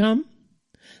 Nobody should come.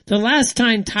 The last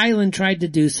time Thailand tried to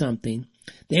do something,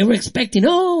 they were expecting,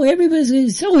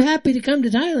 everybody's so happy to come to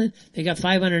Thailand. They got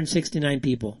 569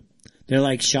 people. They're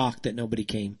like shocked that nobody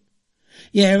came.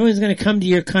 Yeah, everyone's going to come to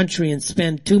your country and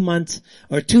spend 2 months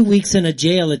or 2 weeks in a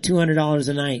jail at $200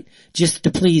 a night just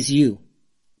to please you.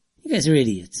 You guys are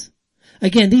idiots.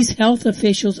 Again, these health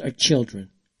officials are children.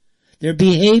 They're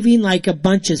behaving like a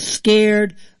bunch of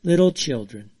scared little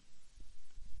children.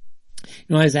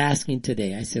 You know, I was asking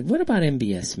today, I said, what about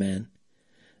MBS, man?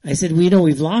 I said,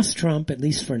 we've lost Trump, at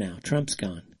least for now. Trump's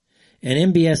gone.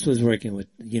 And MBS was working with,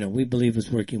 we believe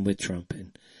was working with Trump.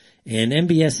 And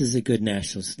MBS is a good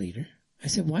nationalist leader. I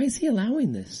said, why is he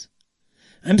allowing this?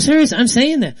 I'm serious. I'm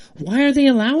saying that. Why are they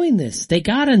allowing this? They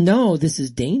gotta know this is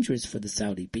dangerous for the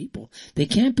Saudi people. They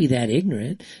can't be that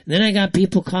ignorant. And then I got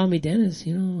people calling me, Dennis,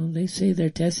 they say they're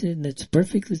tested and it's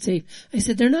perfectly safe. I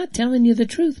said, they're not telling you the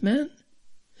truth, man.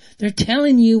 They're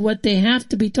telling you what they have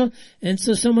to be told. And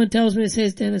so someone tells me,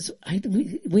 says, Dennis,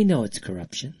 we know it's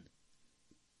corruption.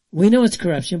 We know it's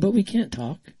corruption, but we can't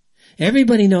talk.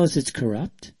 Everybody knows it's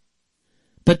corrupt.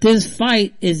 But this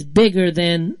fight is bigger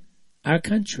than our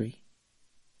country.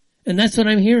 And that's what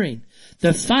I'm hearing.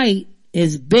 The fight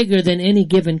is bigger than any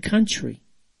given country.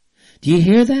 Do you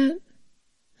hear that?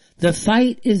 The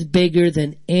fight is bigger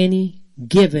than any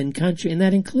given country, and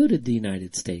that included the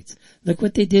United States. Look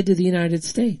what they did to the United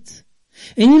States.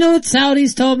 And you know what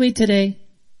Saudis told me today?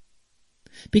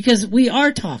 Because we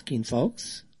are talking,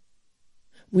 folks.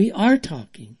 We are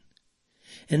talking.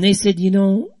 And they said,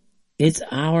 it's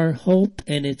our hope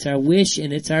and it's our wish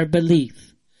and it's our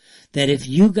belief that if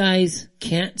you guys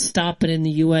can't stop it in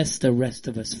the U.S., the rest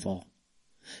of us fall.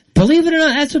 Believe it or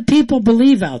not, that's what people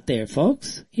believe out there,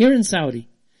 folks, here in Saudi.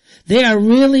 They are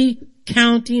really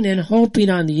counting and hoping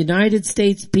on the United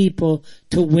States people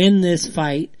to win this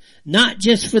fight, not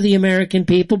just for the American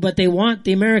people, but they want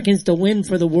the Americans to win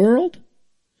for the world.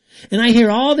 And I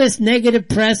hear all this negative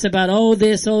press about, oh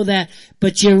this, oh that,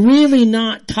 but you're really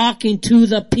not talking to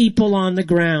the people on the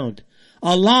ground.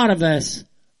 A lot of us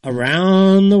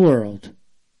around the world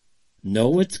know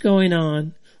what's going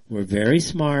on. We're very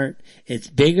smart. It's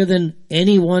bigger than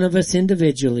any one of us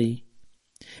individually.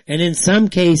 And in some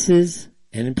cases,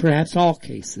 and in perhaps all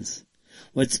cases,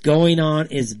 what's going on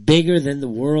is bigger than the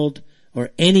world or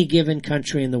any given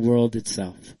country in the world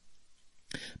itself.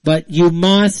 But you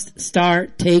must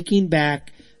start taking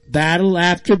back battle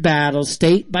after battle,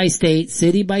 state by state,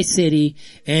 city by city,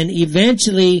 and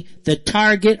eventually the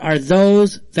target are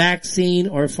those vaccine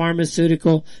or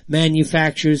pharmaceutical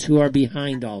manufacturers who are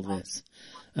behind all this.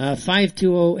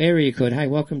 520 area code. Hi,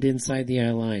 welcome to Inside the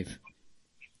Eye Live.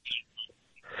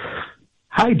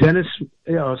 Hi, Dennis.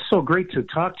 So great to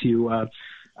talk to you.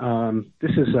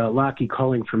 This is Lockie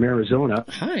calling from Arizona.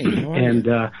 Hi, how are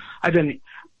you?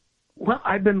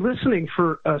 I've been listening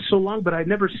for so long, but I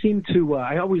never seem to,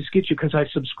 I always get you because I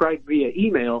subscribe via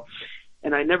email,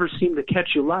 and I never seem to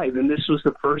catch you live. And this was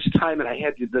the first time, and I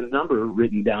had the number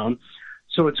written down.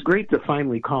 So it's great to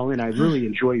finally call in. I really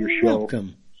enjoy your show.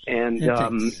 Welcome. And,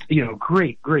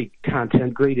 great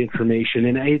content, great information.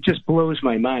 And it just blows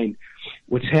my mind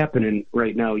what's happening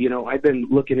right now. I've been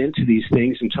looking into these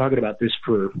things and talking about this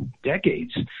for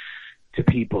decades to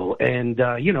people, and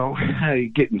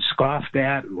getting scoffed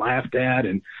at and laughed at,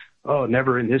 and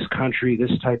never in this country,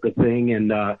 this type of thing. And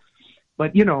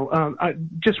but I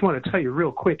just want to tell you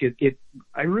real quick,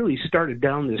 I really started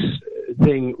down this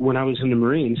thing when I was in the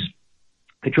Marines.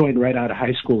 I joined right out of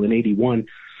high school in '81.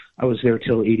 I was there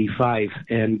till '85,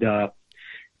 and I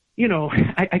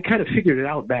kind of figured it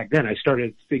out back then. I started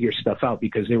to figure stuff out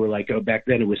because they were like, back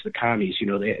then it was the commies,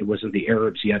 it wasn't the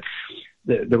Arabs yet.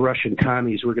 The Russian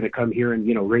commies were going to come here and,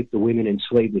 rape the women,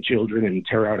 enslave the children, and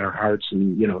tear out our hearts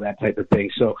and, that type of thing.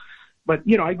 So, but,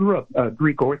 I grew up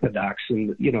Greek Orthodox,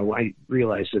 and, I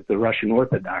realized that the Russian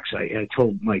Orthodox, I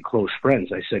told my close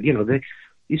friends, I said,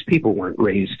 these people weren't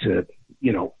raised to,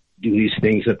 do these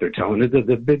things that they're telling.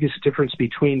 The biggest difference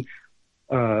between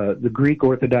the Greek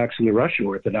Orthodox and the Russian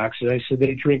Orthodox is, I said,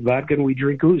 they drink vodka and we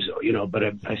drink ouzo, but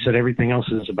I said everything else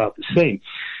is about the same.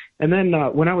 And then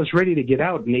when I was ready to get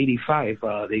out in '85,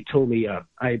 they told me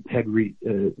I had gained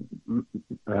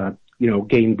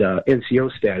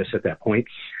NCO status at that point.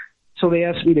 So they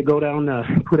asked me to go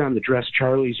down, put on the dress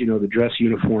Charlies, the dress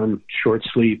uniform, short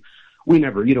sleeve. We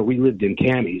never, we lived in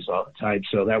camis all the time.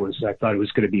 So I thought it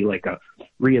was going to be like a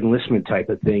re-enlistment type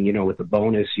of thing, with a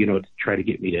bonus, to try to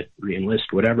get me to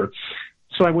re-enlist, whatever.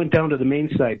 So I went down to the main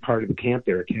side part of the camp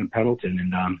there at Camp Pendleton.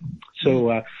 And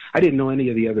so I didn't know any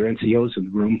of the other NCOs in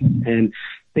the room. And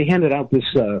they handed out this,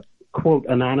 quote,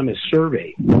 anonymous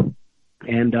survey.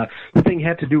 And the thing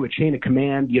had to do with chain of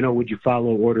command. Would you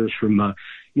follow orders from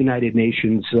United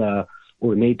Nations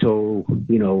or NATO,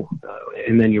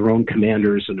 and then your own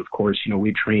commanders. And, of course,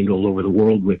 we trained all over the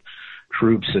world with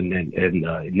troops and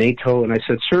NATO? And I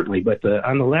said, certainly. But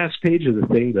on the last page of the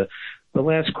thing, the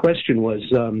last question was,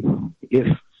 if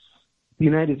the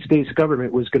United States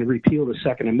government was going to repeal the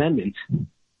Second Amendment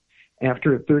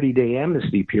after a 30-day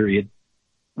amnesty period,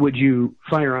 would you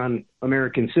fire on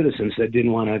American citizens that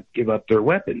didn't want to give up their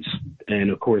weapons?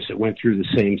 And of course, it went through the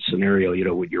same scenario,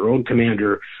 with your own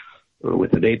commander or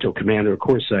with the NATO commander. Of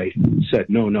course, I said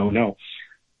no.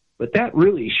 But that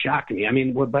really shocked me. I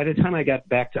mean, by the time I got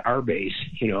back to our base,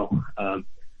 it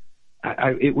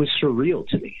was surreal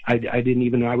to me. I didn't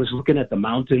even know. I was looking at the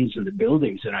mountains and the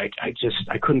buildings, and I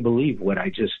couldn't believe what I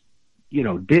just,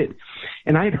 did.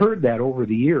 And I'd heard that over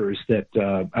the years that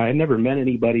I had never met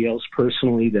anybody else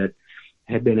personally that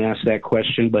had been asked that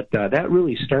question, but that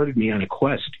really started me on a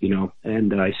quest,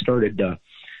 and I started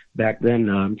back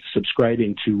then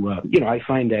subscribing to, I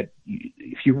find that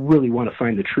if you really want to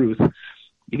find the truth,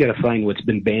 you got to find what's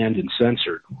been banned and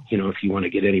censored, if you want to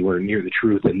get anywhere near the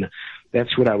truth. And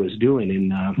that's what I was doing.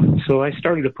 And so I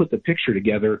started to put the picture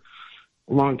together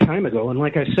a long time ago. And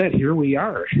like I said, here we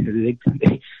are.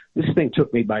 This thing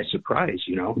took me by surprise,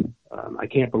 I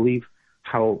can't believe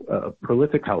how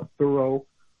prolific, how thorough,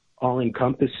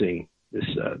 all-encompassing this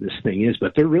thing is.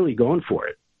 But they're really going for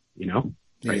it,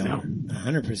 right now.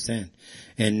 100%.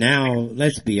 And now,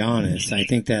 let's be honest, I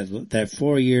think that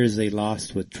 4 years they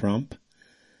lost with Trump,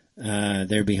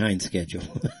 they're behind schedule.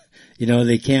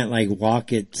 They can't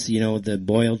walk it, the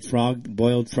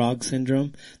boiled frog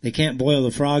syndrome. They can't boil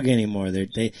the frog anymore.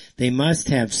 They must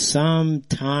have some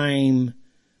time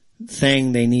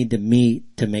thing they need to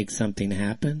meet to make something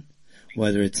happen,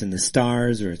 whether it's in the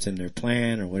stars or it's in their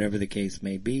plan or whatever the case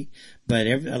may be. But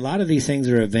a lot of these things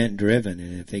are event driven,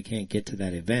 and if they can't get to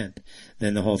that event,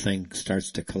 then the whole thing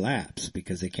starts to collapse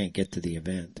because they can't get to the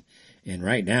event. And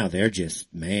right now they're just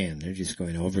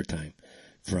going overtime,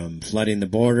 from flooding the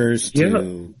borders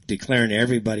to declaring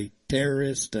everybody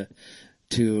terrorist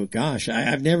to gosh,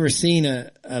 I've never seen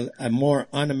a more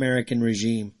un-American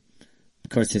regime. Of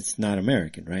course, it's not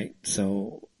American, right?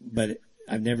 So, but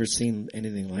I've never seen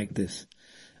anything like this,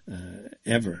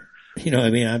 ever.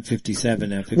 I'm 57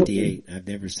 now, 58. I've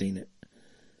never seen it.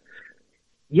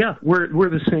 Yeah, we're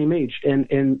the same age and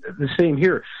the same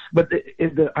here. But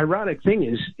the ironic thing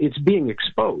is it's being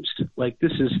exposed. Like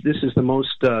this is the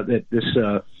most,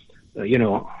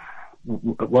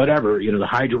 whatever, the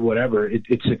Hydra, whatever,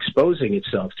 it's exposing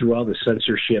itself through all the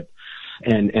censorship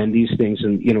and these things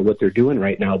and, what they're doing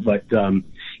right now. But,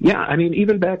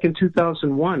 even back in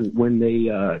 2001 when they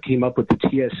came up with the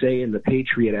TSA and the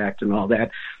Patriot Act and all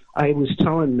that, I was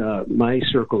telling my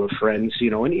circle of friends,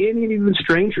 and even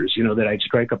strangers, that I'd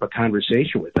strike up a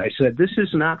conversation with. I said, this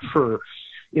is not for,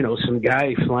 some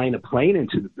guy flying a plane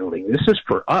into the building. This is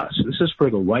for us. This is for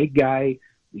the white guy,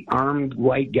 the armed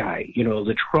white guy,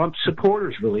 the Trump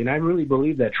supporters, really. And I really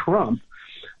believe that Trump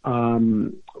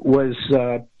was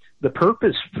the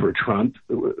purpose for Trump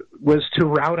was to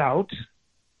rout out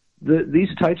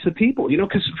these types of people,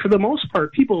 because for the most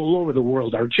part, people all over the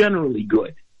world are generally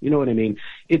good. You know what I mean?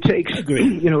 It takes,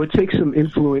 it takes some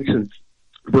influence and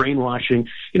brainwashing.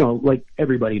 Like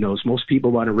everybody knows, most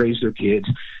people want to raise their kids,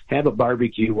 have a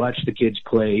barbecue, watch the kids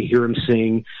play, hear them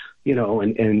sing,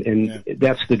 and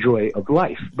that's the joy of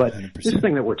life. But 100%. This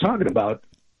thing that we're talking about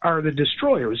are the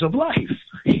destroyers of life.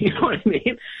 You know what I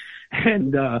mean?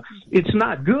 And it's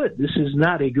not good. This is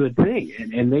not a good thing.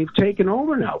 And they've taken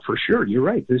over now, for sure. You're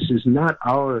right. This is not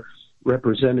our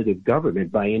representative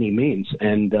government by any means.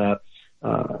 And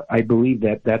I believe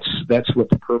that's what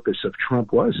the purpose of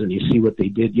Trump was. And you see what they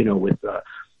did, with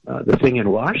the thing in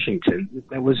Washington.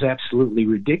 That was absolutely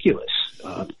ridiculous.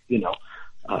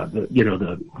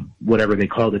 The whatever they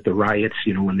called it, the riots,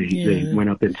 when they went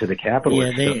up into the Capitol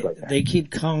and stuff like that. They keep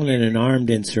calling it an armed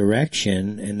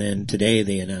insurrection, and then today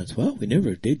they announced, well, we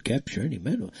never did capture any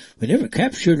metal. We never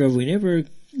captured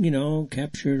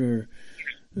captured or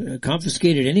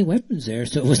confiscated any weapons there,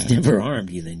 so it was never armed.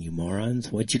 You morons.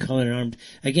 What you call it armed?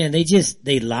 Again,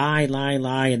 they lie,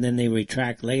 and then they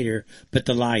retract later, but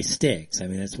the lie sticks. I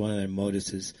mean, that's one of their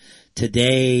motives.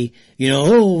 Today,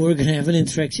 we're going to have an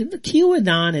insurrection. The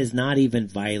QAnon is not even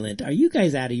violent. Are you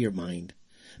guys out of your mind?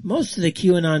 Most of the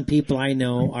QAnon people I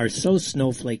know are so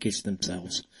snowflakish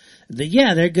themselves.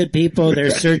 They're good people.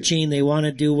 They're searching. They want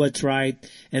to do what's right.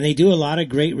 And they do a lot of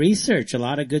great research. A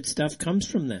lot of good stuff comes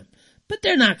from them. But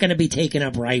they're not going to be taking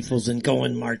up rifles and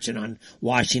going marching on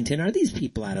Washington. Are these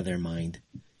people out of their mind?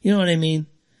 You know what I mean?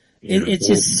 It's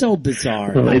just so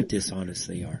bizarre how dishonest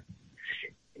they are.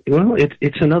 Well,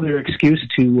 it's another excuse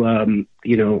to,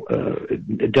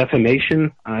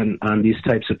 defamation on these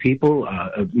types of people,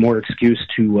 more excuse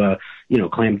to,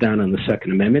 clamp down on the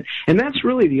Second Amendment. And that's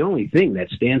really the only thing that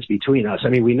stands between us. I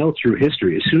mean, we know through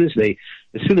history, as soon as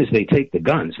they take the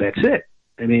guns, that's it.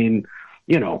 I mean,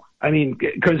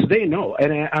 because they know,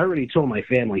 and I already told my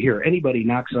family here, anybody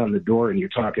knocks on the door and you're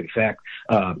talking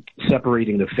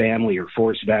separating the family or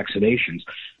forced vaccinations,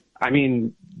 I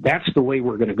mean, that's the way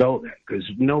we're going to go then, because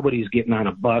nobody's getting on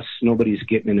a bus, nobody's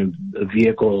getting in a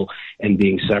vehicle and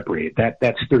being separated.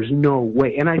 There's no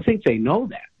way. And I think they know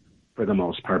that for the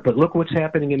most part. But look what's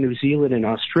happening in New Zealand and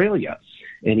Australia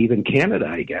and even Canada,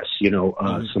 I guess,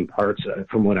 some parts,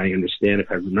 from what I understand,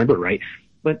 if I remember right.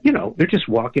 But, they're just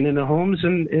walking into homes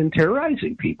and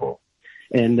terrorizing people.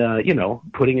 And,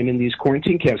 putting them in these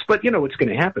quarantine camps. But, what's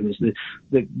going to happen is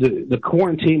the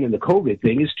quarantine and the COVID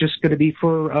thing is just going to be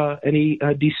for any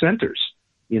dissenters.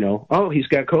 Oh, he's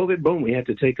got COVID, boom, we have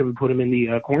to take him and put him in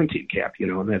the quarantine camp,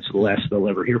 and that's the last they'll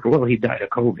ever hear. Well, he died of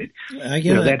COVID.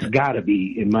 That's got to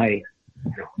be in my...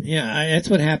 Yeah, that's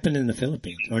what happened in the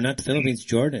Philippines. Or not the Philippines,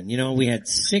 Jordan. We had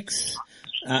 6...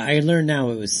 I learned now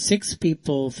it was 6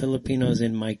 people, Filipinos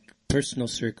in my personal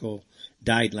circle,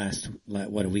 died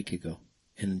a week ago.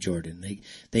 In Jordan,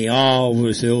 they all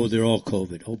will say, "Oh, they're all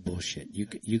COVID." Oh, bullshit!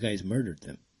 You guys murdered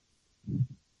them.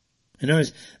 In other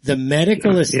words, the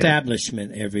medical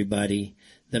establishment, everybody,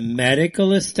 the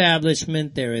medical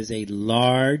establishment, there is a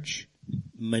large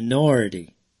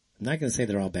minority. I'm not going to say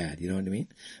they're all bad, you know what I mean?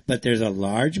 But there's a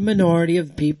large minority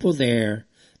of people there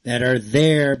that are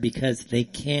there because they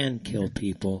can kill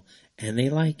people and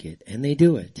they like it and they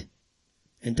do it.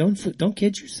 And don't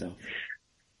kid yourself.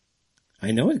 I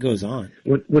know it goes on.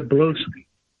 What blows me?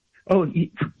 Oh,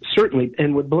 certainly.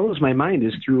 And what blows my mind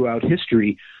is throughout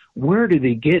history, where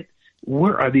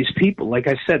are these people? Like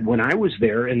I said, when I was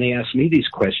there and they asked me these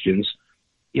questions,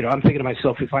 I'm thinking to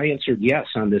myself, if I answered yes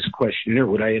on this questionnaire,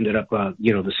 would I ended up,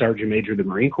 the Sergeant Major of the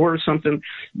Marine Corps or something?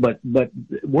 But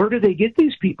where do they get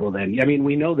these people then? I mean,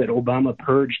 we know that Obama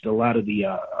purged a lot of the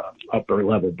upper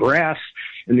level brass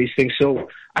and these things. So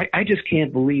I just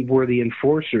can't believe where the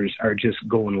enforcers are just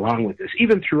going along with this.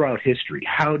 Even throughout history,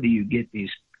 how do you get these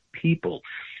people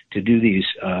to do these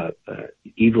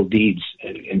evil deeds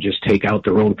and just take out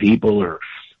their own people or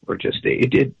just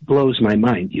it blows my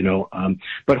mind,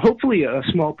 but hopefully a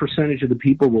small percentage of the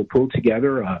people will pull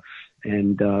together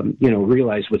and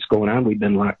realize what's going on. We've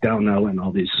been locked down now and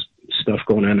all this stuff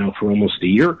going on now for almost a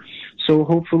year. So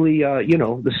hopefully,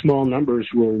 the small numbers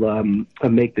will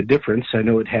make the difference. I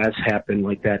know it has happened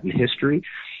like that in history.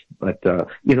 But,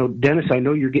 Dennis, I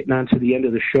know you're getting on to the end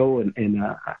of the show, and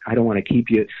I don't want to keep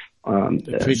you.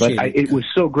 It was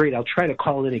so great. I'll try to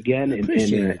call in again,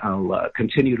 and I'll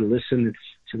continue to listen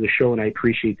to the show, and I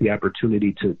appreciate the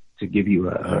opportunity to give you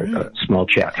a small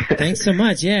chat. Thanks so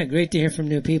much. Yeah, great to hear from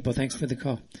new people. Thanks for the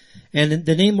call. And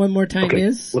the name one more time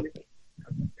is?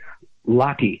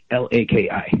 Laki,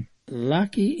 L-A-K-I.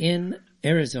 Laki in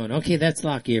Arizona. Okay, that's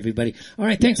Laki, everybody. All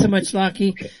right, thanks so much,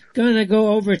 Laki. Gonna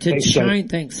go over to China.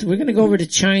 Thanks. We're gonna go over to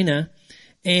China,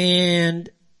 and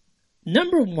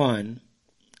number one,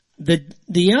 the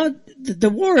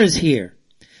war is here.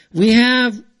 We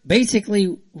have basically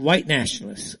white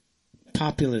nationalists,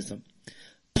 populism.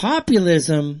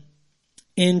 Populism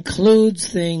includes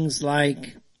things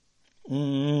like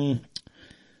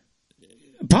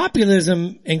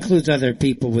populism includes other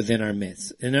people within our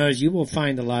midst. In other words, you will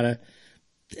find a lot of,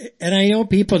 and I know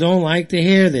people don't like to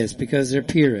hear this because they're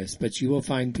purists, but you will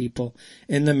find people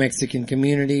in the Mexican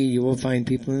community, you will find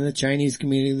people in the Chinese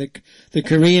community, the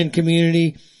Korean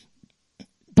community,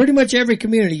 pretty much every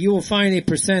community, you will find a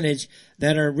percentage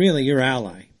that are really your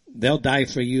ally. They'll die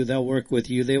for you, they'll work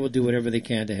with you, they will do whatever they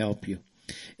can to help you.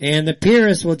 And the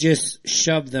purists will just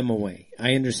shove them away.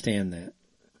 I understand that.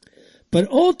 But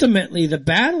ultimately, the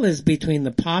battle is between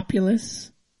the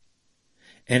populists,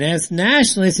 and as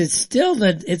nationalists, it's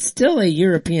still a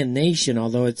European nation,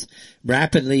 although it's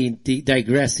rapidly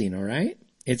digressing, all right?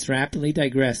 It's rapidly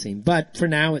digressing, but for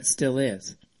now it still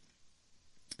is.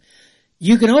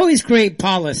 You can always create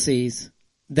policies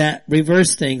that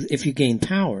reverse things if you gain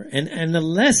power. And the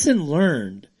lesson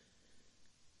learned,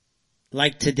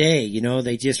 like today,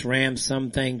 they just rammed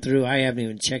something through. I haven't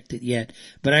even checked it yet,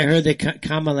 but I heard that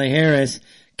Kamala Harris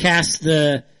cast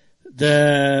the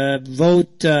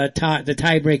vote, the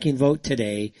tie-breaking vote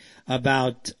today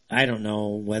about, I don't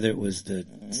know whether it was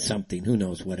something, who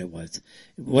knows what it was.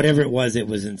 Whatever it was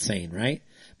insane, right?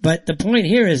 But the point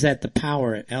here is that the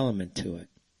power element to it.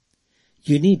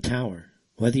 You need power.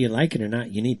 Whether you like it or not,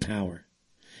 you need power.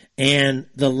 And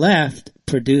the left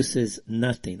produces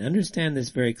nothing. Understand this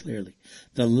very clearly.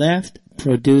 The left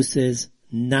produces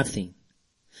nothing.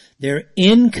 Their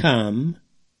income,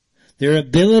 their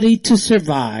ability to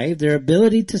survive, their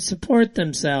ability to support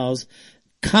themselves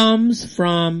comes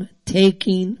from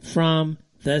taking from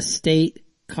the state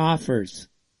coffers.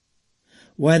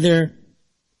 Whether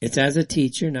it's as a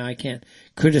teacher, now I can't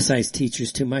criticize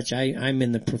teachers too much. I'm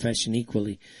in the profession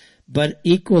equally. But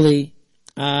equally,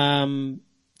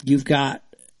 you've got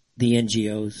the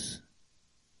NGOs.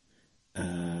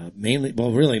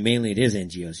 Mainly it is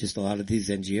NGOs, just a lot of these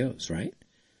NGOs, right?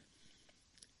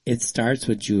 It starts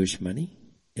with Jewish money.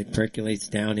 It percolates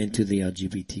down into the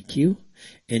LGBTQ,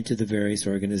 into the various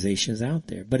organizations out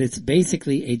there. But it's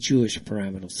basically a Jewish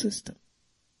pyramidal system.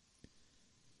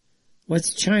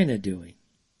 What's China doing?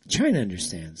 China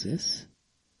understands this.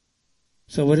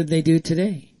 So what did they do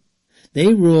today?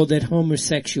 They ruled that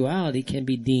homosexuality can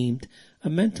be deemed a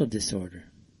mental disorder.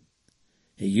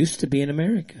 It used to be in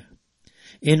America.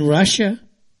 In Russia,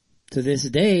 to this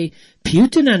day,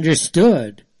 Putin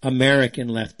understood American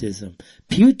leftism.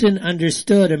 Putin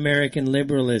understood American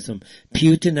liberalism.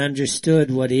 Putin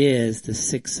understood what is the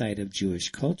sick side of Jewish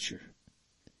culture.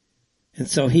 And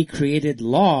so he created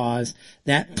laws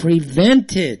that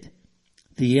prevented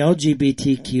the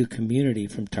LGBTQ community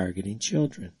from targeting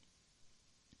children.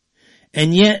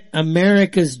 And yet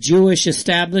America's Jewish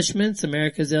establishments,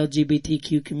 America's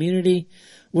LGBTQ community,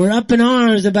 were up in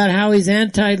arms about how he's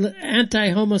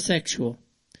anti-homosexual.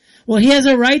 Well, he has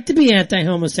a right to be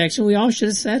anti-homosexual. We all should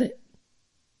have said it.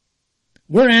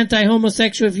 We're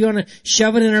anti-homosexual if you want to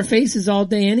shove it in our faces all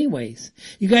day anyways.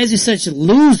 You guys are such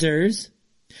losers.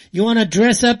 You want to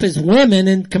dress up as women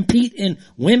and compete in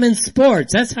women's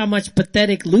sports. That's how much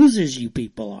pathetic losers you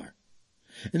people are.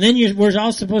 And then we're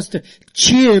all supposed to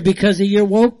cheer because of your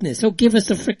wokeness. Oh, give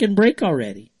us a frickin' break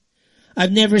already.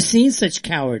 I've never seen such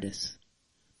cowardice.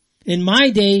 In my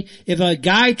day, if a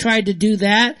guy tried to do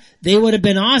that, they would have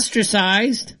been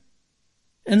ostracized.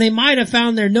 And they might have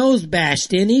found their nose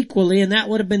bashed in equally, and that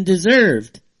would have been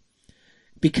deserved.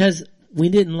 Because we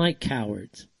didn't like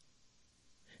cowards.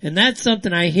 And that's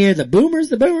something I hear, the boomers.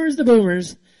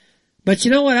 But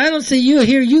you know what? I don't see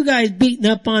hear you guys beating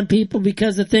up on people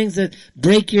because of things that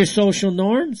break your social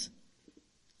norms.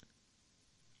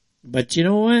 But you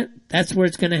know what? That's where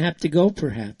it's going to have to go,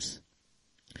 perhaps.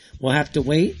 We'll have to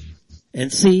wait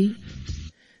and see.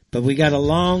 But we got a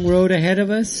long road ahead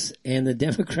of us, and the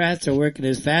Democrats are working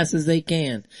as fast as they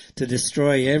can to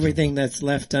destroy everything that's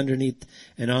left underneath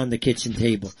and on the kitchen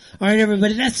table. All right,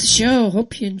 everybody, that's the show.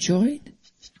 Hope you enjoyed.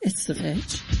 It's the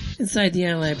Fetch. Inside the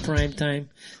Eye Live Prime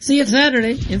Time. See you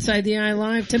Saturday, Inside the Eye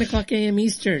Live, 10 o'clock a.m.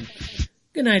 Eastern.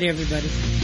 Good night, everybody.